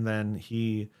 and then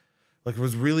he like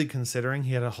was really considering.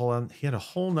 He had a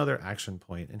whole nother action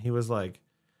point, and he was like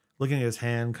looking at his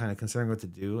hand, kind of considering what to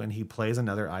do, and he plays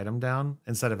another item down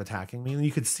instead of attacking me. And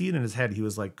you could see it in his head. He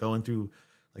was like going through,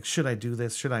 like, should I do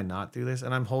this? Should I not do this?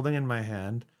 And I'm holding in my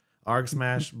hand Arg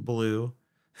Smash blue,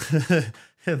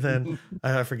 and then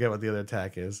I forget what the other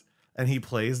attack is. And he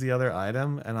plays the other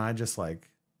item, and I just like,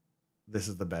 this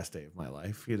is the best day of my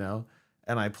life, you know?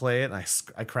 And I play it, and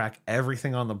I crack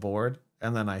everything on the board,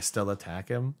 and then I still attack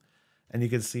him. And you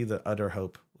can see the utter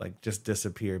hope like just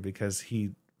disappear because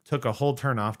he took a whole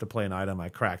turn off to play an item I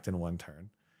cracked in 1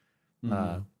 turn.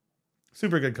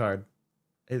 Super good card.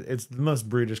 It's the most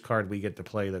brutish card we get to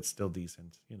play that's still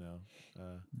decent, you know.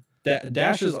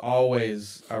 Dash is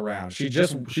always around.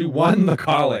 She won the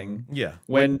calling. Yeah.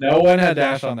 When no one had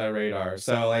Dash on their radar.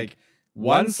 So like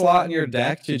 1 slot in your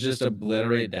deck to just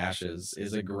obliterate dashes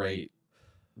is a great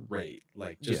rate.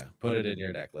 Like just put it in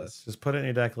your deck list. Just put it in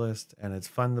your deck list, and it's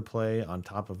fun to play on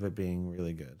top of it being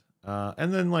really good.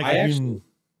 And then like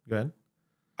go ahead.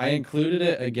 I included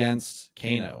it against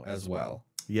Kano as well.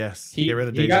 Yes. Get rid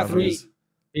of he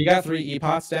got 3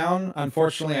 epots down.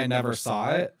 Unfortunately, I never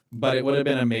saw it, but it would have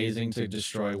been amazing to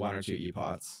destroy 1 or 2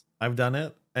 epots. I've done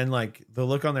it, and like the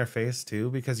look on their face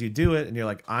too, because you do it and you're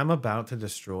like, I'm about to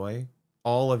destroy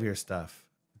all of your stuff.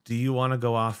 Do you want to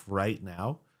go off right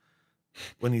now?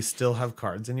 When you still have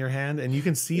cards in your hand, and you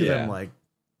can see them like,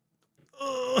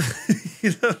 oh,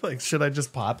 you know, like, should I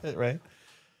just pop it? Right.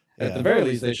 At the very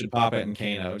least, they should pop it in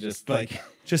Kano, just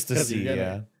to see.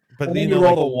 Yeah. But then you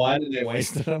roll the 1 and they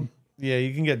wasted them. Yeah,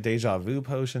 you can get deja vu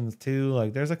potions too.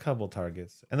 Like there's a couple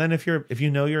targets. And then if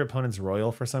you know your opponent's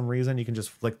royal for some reason, you can just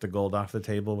flick the gold off the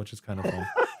table, which is kind of fun.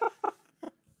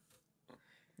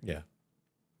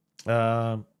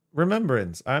 Yeah.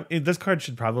 Remembrance. This card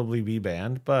should probably be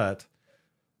banned, but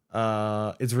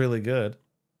it's really good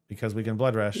because we can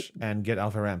Blood Rush and get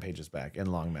Alpha Rampages back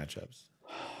in long matchups.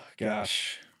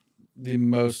 Gosh. The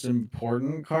most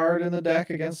important card in the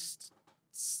deck against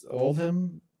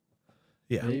Oldhim.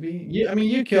 Yeah. Maybe. Yeah, I mean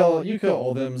you kill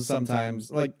Oldhim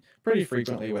sometimes, like pretty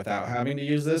frequently without having to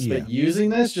use this, but using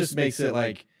this just makes it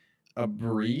like a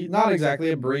breeze. Not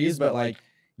exactly a breeze, but like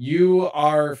you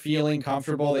are feeling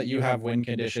comfortable that you have win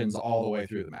conditions all the way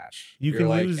through the match. You can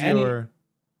like use your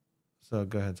so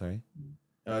go ahead, sorry.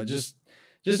 Just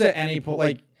at any point,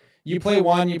 like you play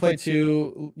 1, you play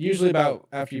 2. Usually, about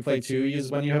after you play 2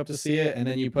 is when you hope to see it, and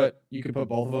then you could put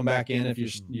both of them back in if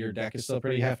your deck is still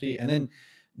pretty hefty. And then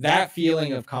that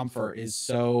feeling of comfort is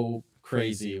so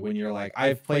crazy when you're like,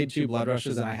 I've played 2 Blood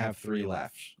Rushes and I have 3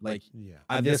 left. Like,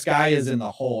 this guy is in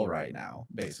the hole right now,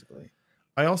 basically.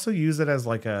 I also use it as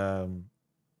like because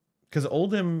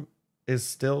Oldhim is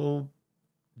still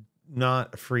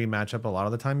not a free matchup a lot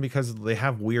of the time because they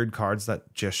have weird cards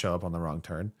that just show up on the wrong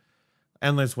turn.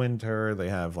 Endless Winter, they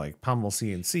have like Pummel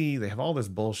CNC, they have all this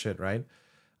bullshit, right?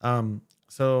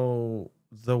 So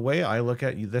the way I look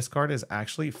at this card is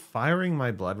actually firing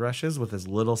my Blood Rushes with as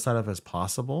little setup as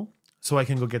possible so I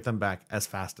can go get them back as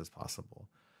fast as possible.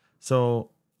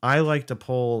 So I like to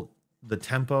pull the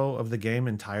tempo of the game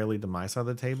entirely to my side of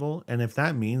the table, and if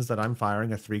that means that I'm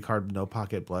firing a 3-card no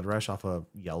pocket Blood Rush off a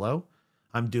yellow,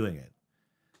 I'm doing it.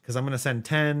 Because I'm going to send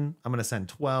 10, I'm going to send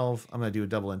 12, I'm going to do a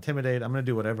double intimidate, I'm going to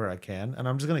do whatever I can, and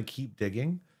I'm just going to keep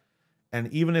digging.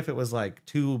 And even if it was like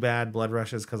 2 bad Blood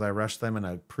Rushes because I rushed them in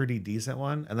a pretty decent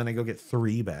one, and then I go get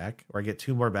 3 back, or I get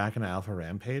 2 more back in an Alpha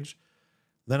Rampage,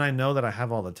 then I know that I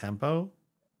have all the tempo,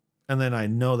 and then I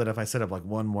know that if I set up like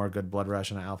 1 more good Blood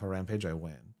Rush and an Alpha Rampage, I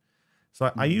win. So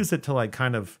I use it to like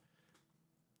kind of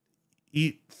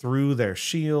eat through their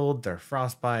shield, their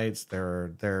frostbites,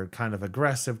 their kind of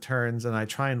aggressive turns, and I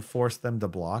try and force them to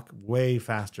block way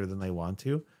faster than they want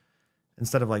to,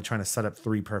 instead of like trying to set up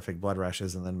 3 perfect Blood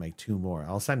Rushes and then make 2 more.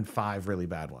 I'll send 5 really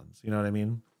bad ones. You know what I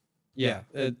mean? Yeah,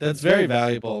 that's very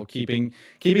valuable, keeping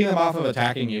them off of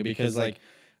attacking you, because like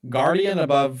Guardian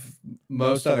above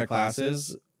most other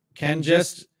classes can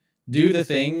just do the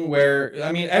thing where,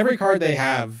 I mean, every card they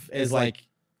have is like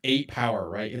 8 power,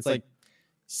 right? It's like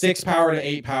 6 power to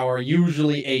 8 power,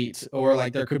 usually 8, or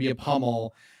like there could be a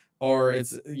pummel, or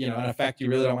it's, you know, an effect you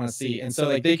really don't want to see. And so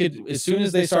like they could, as soon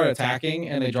as they start attacking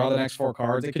and they draw the next 4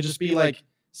 cards, it could just be like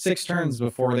 6 turns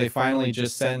before they finally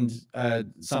just send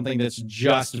something that's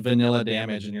just vanilla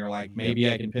damage, and you're like,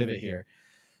 maybe I can pivot here.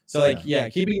 So like, yeah,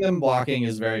 keeping them blocking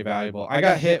is very valuable. I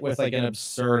got hit with like an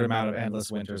absurd amount of endless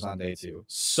winters on day 2.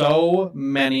 So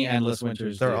many endless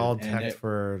winters. They're all teched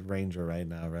for Ranger right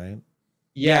now, right?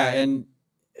 Yeah, and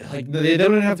like they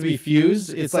don't have to be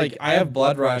fused. It's like I have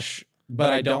Blood Rush,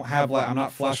 but I don't have I'm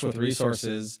not flush with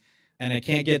resources, and I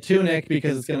can't get Tunic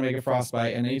because it's gonna make a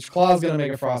frostbite, and each claw is gonna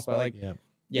make a frostbite. Like,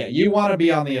 yeah, you want to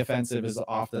be on the offensive as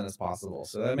often as possible.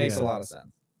 So that makes a lot of sense.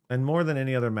 And more than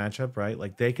any other matchup, right?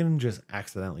 Like they can just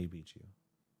accidentally beat you.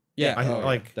 Yeah.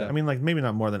 I mean, like maybe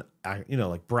not more than, you know,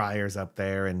 like Briar's up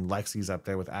there and Lexi's up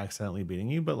there with accidentally beating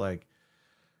you. But like,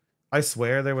 I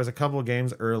swear there was a couple of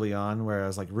games early on where I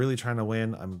was like really trying to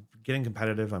win. I'm getting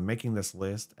competitive. I'm making this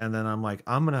list. And then I'm like,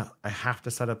 I have to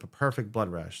set up a perfect Blood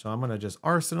Rush. So I'm going to just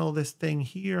arsenal this thing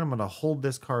here. I'm going to hold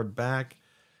this card back.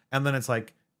 And then it's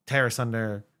like Terror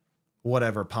Sunder,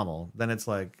 whatever pummel, then it's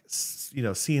like, you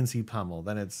know, CNC pummel,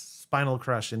 then it's Spinal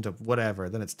Crush into whatever,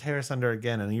 then it's Terror Sunder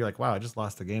again, and you're like, wow, I just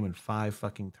lost the game in 5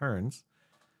 fucking turns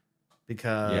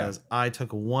because I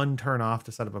took 1 turn off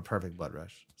to set up a perfect Blood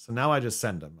Rush. So now I just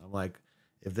send them. I'm like,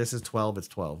 if this is 12, it's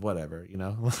 12, whatever, you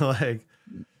know. Like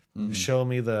show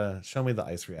me the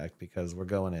ice react because we're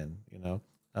going in, you know.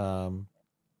 And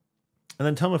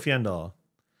then Toma Fiendal,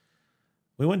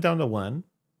 we went down to 1.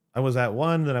 I was at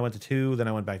 1, then I went to 2, then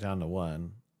I went back down to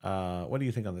 1. What do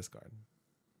you think on this card?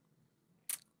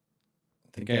 I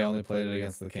think I only played it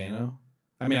against the Kano.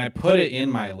 I mean, I put it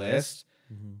in my list.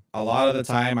 A lot of the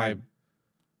time I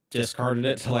discarded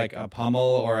it to like a pummel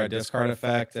or a discard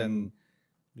effect and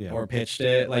or pitched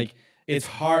it. Like it's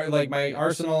hard. Like my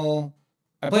arsenal,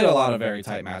 I played a lot of very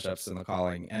tight matchups in the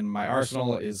calling, and my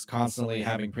arsenal is constantly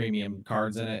having premium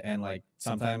cards in it. And like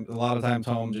sometimes, a lot of times,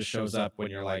 home just shows up when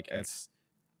you're like,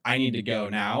 I need to go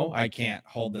now. I can't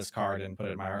hold this card and put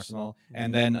it in my arsenal.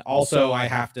 And then also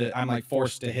I'm like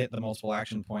forced to hit the multiple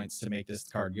action points to make this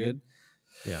card good.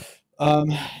 Yeah.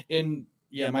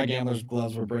 My Gambler's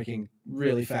Gloves were breaking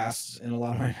really fast in a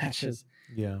lot of my matches.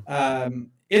 Yeah.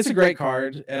 It's a great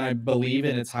card, and I believe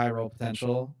in its high roll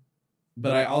potential,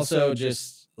 but I also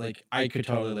just like, I could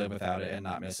totally live without it and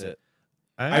not miss it.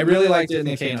 I really liked it in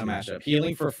the Kano matchup.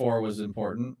 Healing for 4 was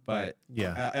important, but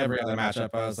every other matchup,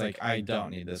 I was like, I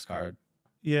don't need this card.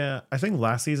 Yeah, I think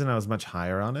last season I was much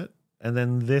higher on it, and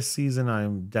then this season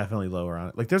I'm definitely lower on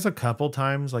it. Like, there's a couple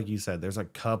times, like you said, there's a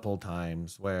couple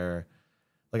times where,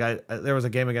 like, there was a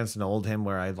game against an old him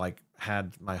where I like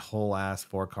had my whole ass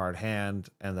 4-card hand,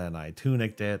 and then I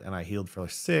tunicked it, and I healed for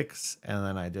 6, and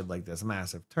then I did like this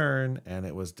massive turn, and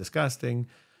it was disgusting.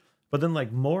 But then,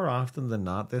 like, more often than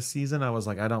not this season, I was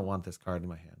like, I don't want this card in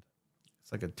my hand.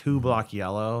 It's like a 2-block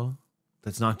yellow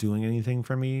that's not doing anything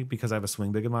for me because I have a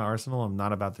swing big in my arsenal. I'm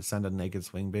not about to send a naked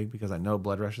swing big because I know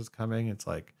Blood Rush is coming. It's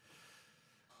like,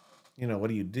 you know, what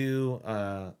do you do?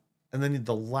 And then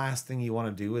the last thing you want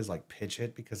to do is like pitch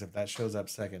it, because if that shows up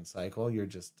second cycle, you're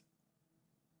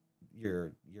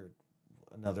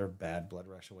another bad Blood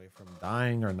Rush away from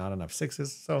dying or not enough 6s.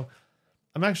 So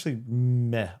I'm actually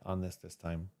meh on this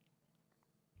time.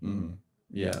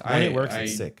 Yeah, when it works,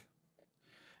 it's sick.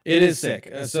 It is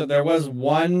sick. So there was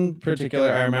one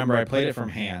particular, I remember I played it from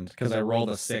hand because I rolled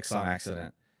a 6 on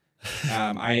accident.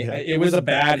 It was a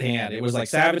bad hand. It was like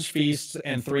Savage Feast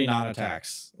and 3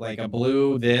 non-attacks, like a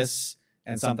blue, this,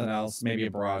 and something else, maybe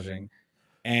a barraging.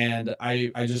 And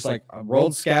I just like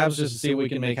rolled scabs just to see what we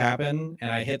can make happen. And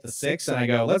I hit the 6 and I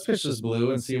go, let's pitch this blue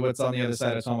and see what's on the other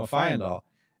side of Toma Fiendal.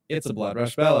 It's a Blood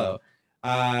Rush Bellow.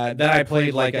 Then I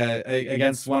played like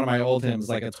against one of my old hymns,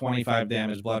 like a 25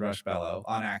 damage Blood Rush Bellow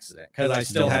on accident, because I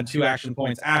still had 2 action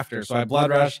points after. So I Blood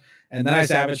Rush, and then I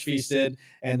Savage Feasted,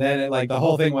 and then the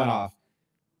whole thing went off.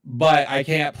 But I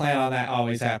can't plan on that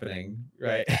always happening,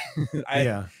 right?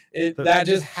 That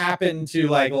just happened to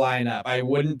like line up. I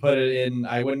wouldn't put it in.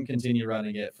 I wouldn't continue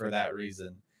running it for that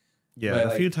reason. Yeah,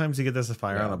 but a few times you get this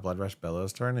fire on a Blood Rush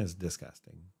Bellows turn is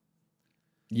disgusting.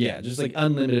 Yeah, just like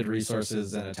unlimited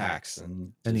resources and attacks,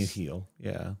 and you heal.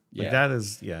 Like that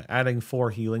is adding 4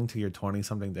 healing to your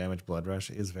 20-something damage Blood Rush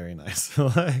is very nice.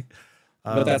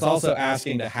 But that's also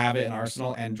asking to have it in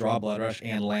arsenal and draw Blood Rush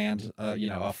and land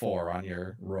a 4 on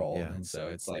your roll. And so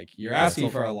it's like you're asking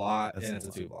for a lot, and it's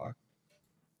a 2-block.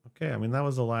 Okay, I mean, that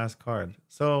was the last card.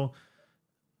 So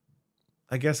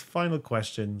I guess final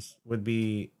questions would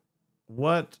be,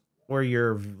 what were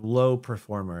your low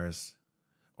performers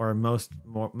or most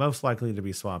likely to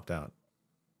be swapped out?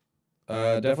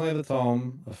 Definitely the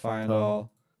Tome, the Fiendal.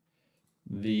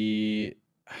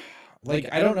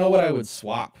 I don't know what I would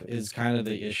swap is kind of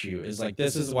the issue. Is like,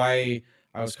 this is why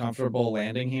I was comfortable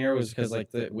landing here, was because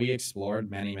we explored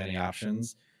many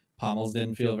options. Pommels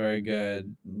didn't feel very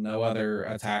good. No other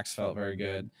attacks felt very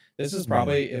good. This is Yeah.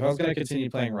 probably, if I was going to continue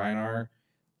playing Rhinar,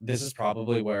 this is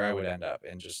probably where I would end up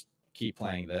and just keep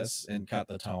playing this and cut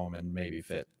the tome and maybe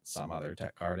fit some other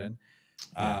tech card in.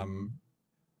 Yeah.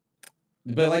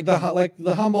 But like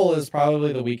the humble is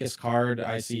probably the weakest card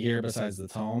I see here besides the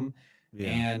tome. Yeah.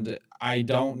 And I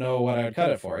don't know what I would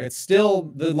cut it for. It's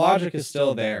still, the logic is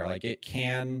still there. Like it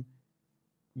can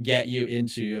get you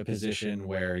into a position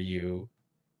where you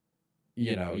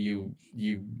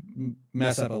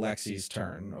mess up Alexi's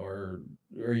turn, or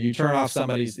you turn off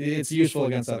somebody's. It's useful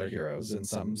against other heroes in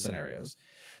some scenarios.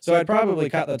 So I'd probably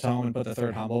cut the tome and put the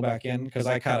third humble back in, because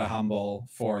I cut a humble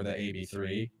for the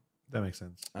AB3. That makes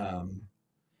sense.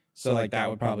 So like that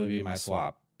would probably be my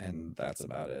swap, and that's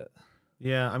about it.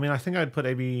 Yeah, I mean, I think I'd put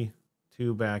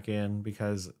AB2 back in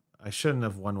because I shouldn't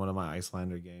have won one of my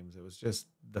Icelander games. It was just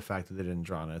the fact that they didn't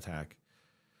draw an attack.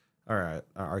 All right,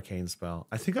 arcane spell.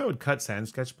 I think I would cut Sand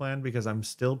Sketch Plan because I'm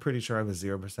still pretty sure I have a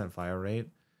 0% fire rate,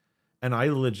 and I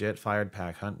legit fired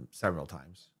Pack Hunt several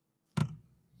times.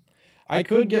 I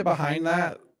could get behind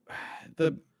that.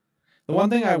 The one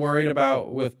thing I worried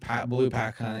about with blue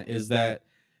Pack Hunt is that,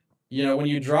 when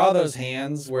you draw those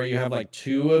hands where you have like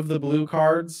 2 of the blue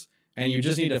cards and you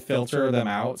just need to filter them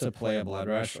out to play a Blood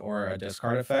Rush or a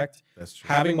discard effect, that's true.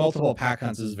 Having multiple Pack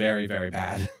Hunts is very, very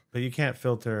bad. But you can't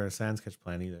filter a Sand Sketch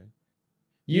Plan either.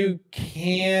 You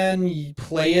can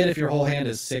play it if your whole hand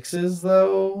is 6s,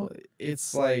 though.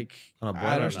 It's like, on a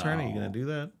Blood Rush turn, are you gonna do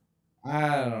that?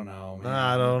 I don't know, man.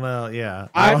 I don't know. Yeah,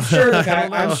 I'm sure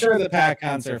the Pack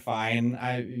Hunts are fine.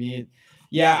 I mean,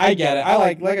 yeah, I get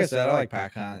it. Like I said, I like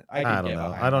Pack Hunt. I don't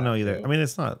know. I don't know either. Too. I mean,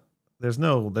 it's not. There's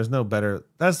no better.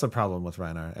 That's the problem with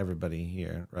Rhinar. Everybody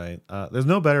here, right? There's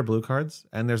no better blue cards,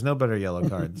 and there's no better yellow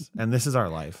cards, and this is our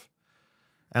life.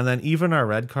 And then even our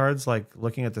red cards, like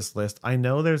looking at this list, I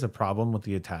know there's a problem with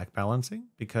the attack balancing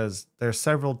because there's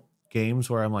several games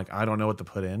where I'm like, I don't know what to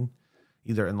put in,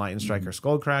 either Enlightened Strike or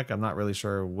Skullcrack. I'm not really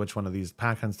sure which one of these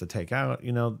Pack Hunts to take out.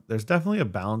 There's definitely a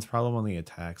balance problem on the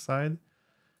attack side,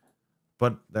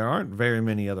 but there aren't very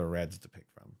many other reds to pick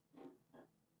from.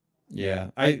 Yeah,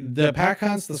 the Pack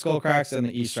Hunts, the Skullcracks, and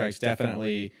the E-Strikes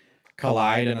definitely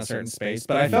collide in a certain space,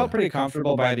 but I felt pretty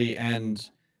comfortable by the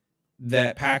end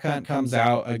that Pack Hunt comes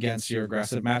out against your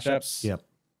aggressive matchups. Yep.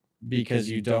 Because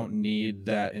you don't need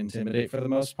that Intimidate for the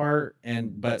most part,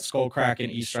 but Skullcrack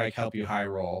and E-Strike help you high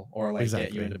roll or like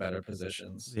get you into better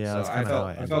positions. Yeah, so I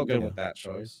felt good with that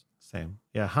choice. Same.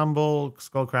 Yeah, Humble,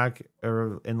 Skullcrack,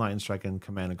 or Enlightened Strike and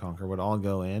Command and Conquer would all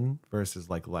go in versus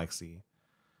like Lexi.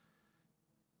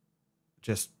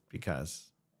 Just because,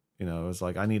 it was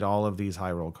like I need all of these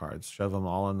high roll cards. Shove them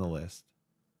all on the list.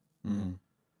 Mm-hmm.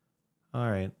 All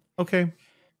right. Okay.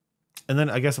 And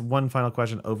then I guess one final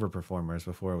question, overperformers,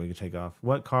 before we take off.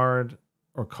 What card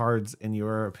or cards, in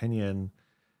your opinion,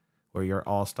 were your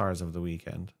all-stars of the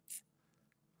weekend?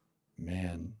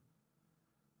 Man.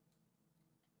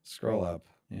 Scroll up.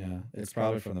 Yeah. It's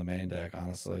probably from the main deck,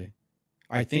 honestly.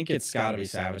 I think it's got to be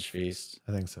Savage Feast.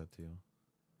 I think so, too.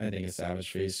 I think it's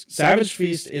Savage Feast. Savage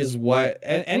Feast is what...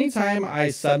 Anytime I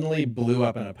suddenly blew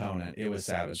up an opponent, it was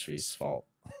Savage Feast's fault.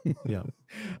 Yeah.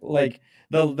 Like...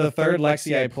 The third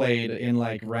Lexi I played in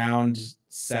like round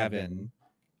 7,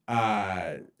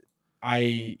 I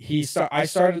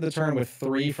started the turn with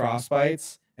 3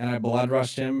 frostbites and I blood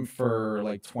rushed him for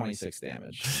like 26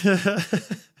 damage.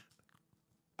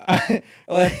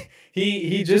 Like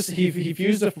he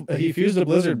fused a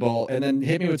blizzard bolt and then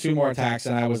hit me with 2 more attacks,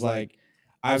 and I was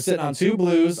sitting on 2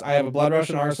 blues. I have a blood rush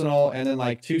and arsenal, and then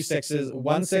like 2 6s.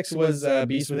 1 6 was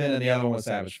Beast Within, and the other one was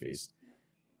Savage Feast.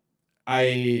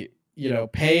 I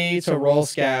pay to roll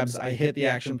scabs. I hit the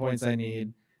action points I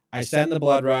need. I send the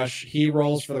blood rush. He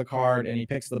rolls for the card and he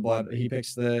picks the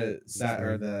Beast Within.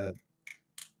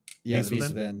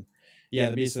 Yeah,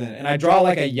 the Beast Within. And I draw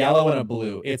like a yellow and a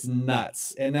blue. It's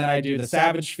nuts. And then I do the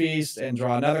Savage Feast and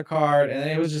draw another card. And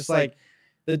it was just like,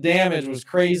 the damage was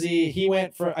crazy. He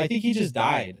went for, I think he just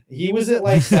died. He was at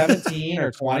like 17 or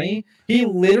 20. He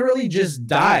literally just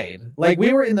died. Like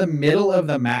we were in the middle of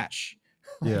the match.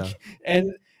 Yeah.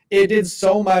 And it did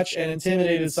so much and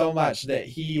intimidated so much that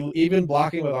he, even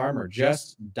blocking with armor,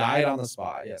 just died on the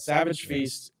spot. Yeah, Savage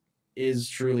Feast is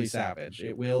truly savage.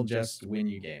 It will just win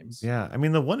you games. Yeah, I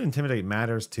mean, the one Intimidate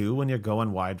matters too when you're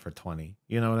going wide for 20.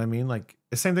 You know what I mean? Like,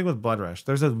 the same thing with Blood Rush.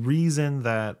 There's a reason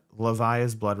that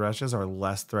Levia's Blood Rushes are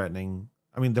less threatening.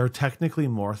 I mean, they're technically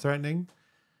more threatening,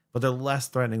 but they're less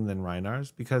threatening than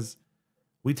Rhinar's because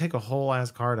we take a whole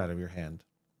ass card out of your hand.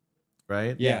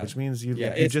 Right? Yeah. Which means you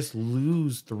just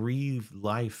lose 3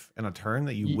 life in a turn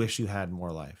that you wish you had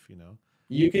more life,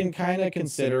 you can kind of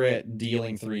consider it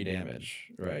dealing 3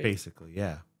 damage, right? Basically,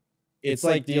 yeah. It's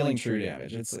like dealing true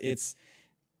damage. It's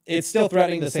still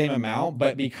threatening the same amount,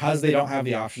 but because they don't have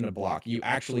the option to block, you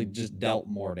actually just dealt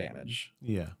more damage.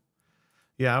 Yeah.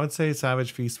 Yeah, I would say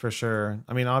Savage Feast for sure.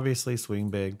 I mean, obviously Swing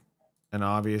Big and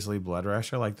obviously Blood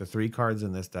Rush are like the 3 cards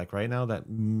in this deck right now that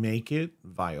make it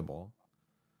viable.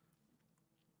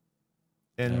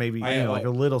 And maybe like a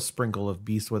little sprinkle of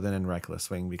Beast Within and Reckless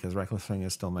Swing, because Reckless Swing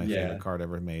is still my favorite card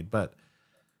ever made. But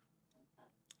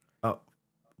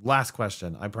last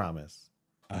question, I promise.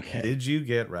 Okay. Did you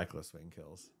get Reckless Swing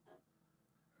kills?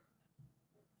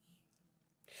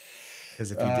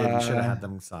 Because if you did, you should have had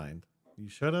them signed. You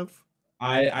should have.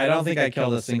 I don't think I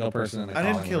killed a single person in the I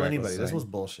didn't kill anybody. This was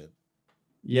bullshit.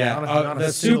 Yeah, not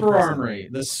the Super Armory.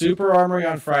 The Super Armory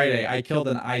on Friday, I killed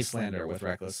an Icelander with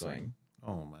Reckless Swing.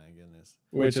 Oh my goodness.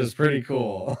 Which is pretty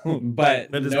cool.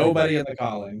 But nobody in the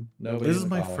calling. Nobody. This is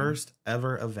my first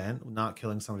ever event not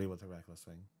killing somebody with a Reckless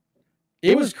Swing.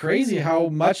 It was crazy how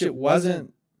much it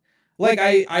wasn't like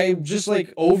I just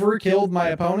like overkilled my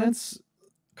opponents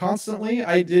constantly.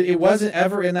 It wasn't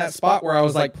ever in that spot where I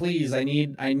was like, please, I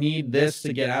need this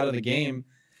to get out of the game.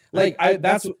 Like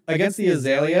that's against the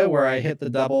Azalea where I hit the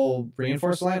double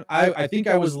reinforced line. I think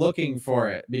I was looking for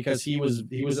it because he was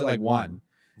at like 1.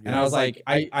 And I was like,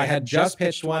 I had just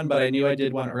pitched one, but I knew I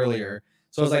did one earlier.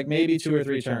 So I was like, maybe 2 or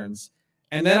 3 turns.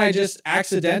 And then I just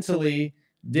accidentally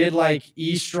did like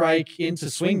E-strike into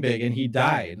Swing Big and he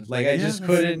died. Like I just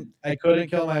couldn't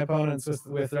kill my opponents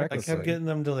with Reckless I kept getting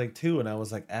them to like 2 and I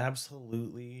was like,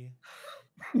 absolutely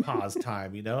pause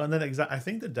time, you know? And then I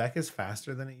think the deck is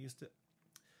faster than it used to.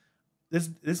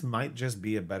 This might just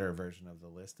be a better version of the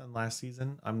list than last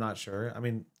season. I'm not sure. I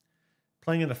mean,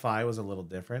 playing in a Fi was a little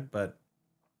different, but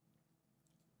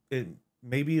it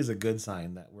maybe is a good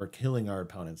sign that we're killing our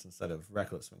opponents instead of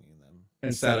Reckless Swinging them.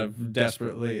 Instead of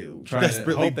desperately trying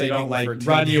to hope they don't like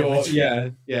run you. Yeah,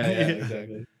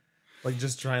 exactly. Like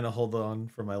just trying to hold on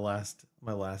for my last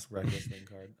Reckless Swing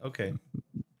card. Okay.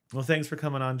 Well, thanks for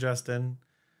coming on, Justin.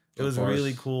 It was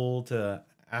really cool to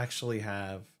actually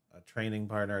have a training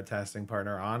partner, a testing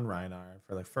partner on Rhinar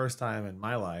for the first time in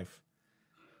my life.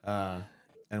 And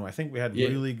I think we had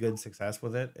really good success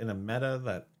with it in a meta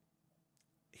that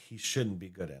he shouldn't be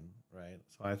good in, right?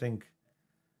 So I think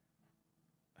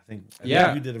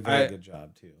you did a very good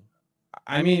job too.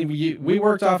 I mean, we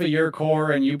worked off of your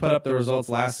core and you put up the results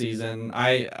last season.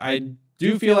 I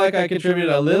do feel like I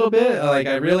contributed a little bit. Like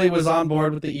I really was on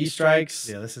board with the E-strikes.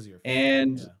 Yeah, this is your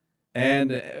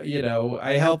and you know,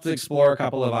 I helped explore a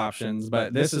couple of options,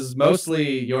 but this is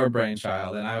mostly your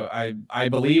brainchild. And I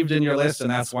believed in your list, and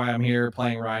that's why I'm here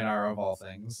playing Rhinar of all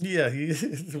things. Yeah,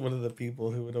 he's one of the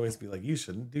people who would always be like, you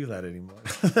shouldn't do that anymore.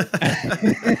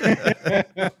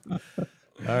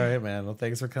 All right, man. Well,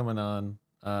 thanks for coming on.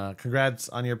 Congrats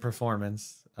on your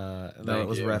performance. I know it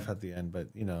was rough at the end, but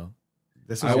you know,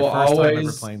 this was your first time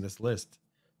ever playing this list.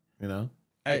 You know,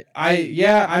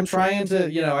 I'm trying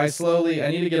to, you know, I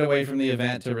need to get away from the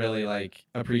event to really like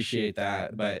appreciate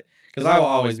that, but because I will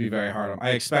always be very hard on.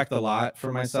 I expect a lot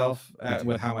from myself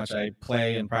with how much I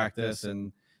play and practice,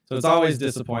 and so it's always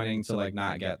disappointing to like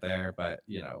not get there. But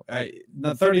you know,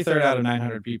 the 33rd out of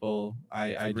 900 people,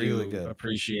 I do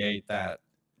appreciate that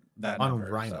on number,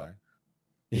 Rhinar. So.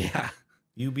 Yeah,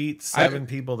 you beat 7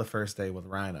 people the first day with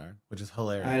Rhinar, which is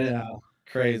hilarious. I know,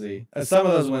 crazy. Some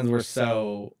of those wins were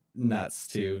so nuts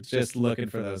too. Just looking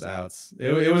for those outs.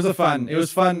 It was a fun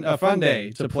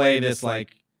day to play this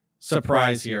like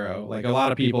surprise hero. Like a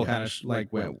lot of people kind of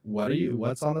like went,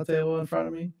 what's on the table in front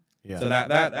of me? Yeah. So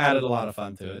that added a lot of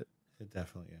fun to it. It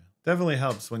definitely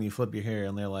helps when you flip your hair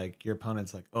and they're like, your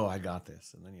opponent's like, oh, I got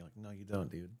this, and then you're like, no, you don't,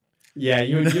 dude. Yeah,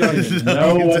 you don't even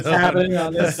know what's happening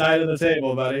on this side of the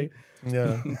table, buddy.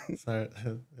 Yeah. Sorry.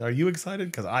 Are you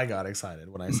excited? Because I got excited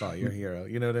when I saw your hero.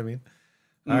 You know what I mean?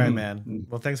 All right, man.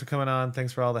 Well, thanks for coming on.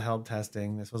 Thanks for all the help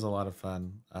testing. This was a lot of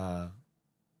fun.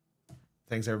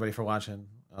 Thanks, everybody, for watching.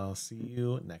 I'll see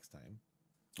you next time.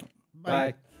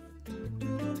 Bye.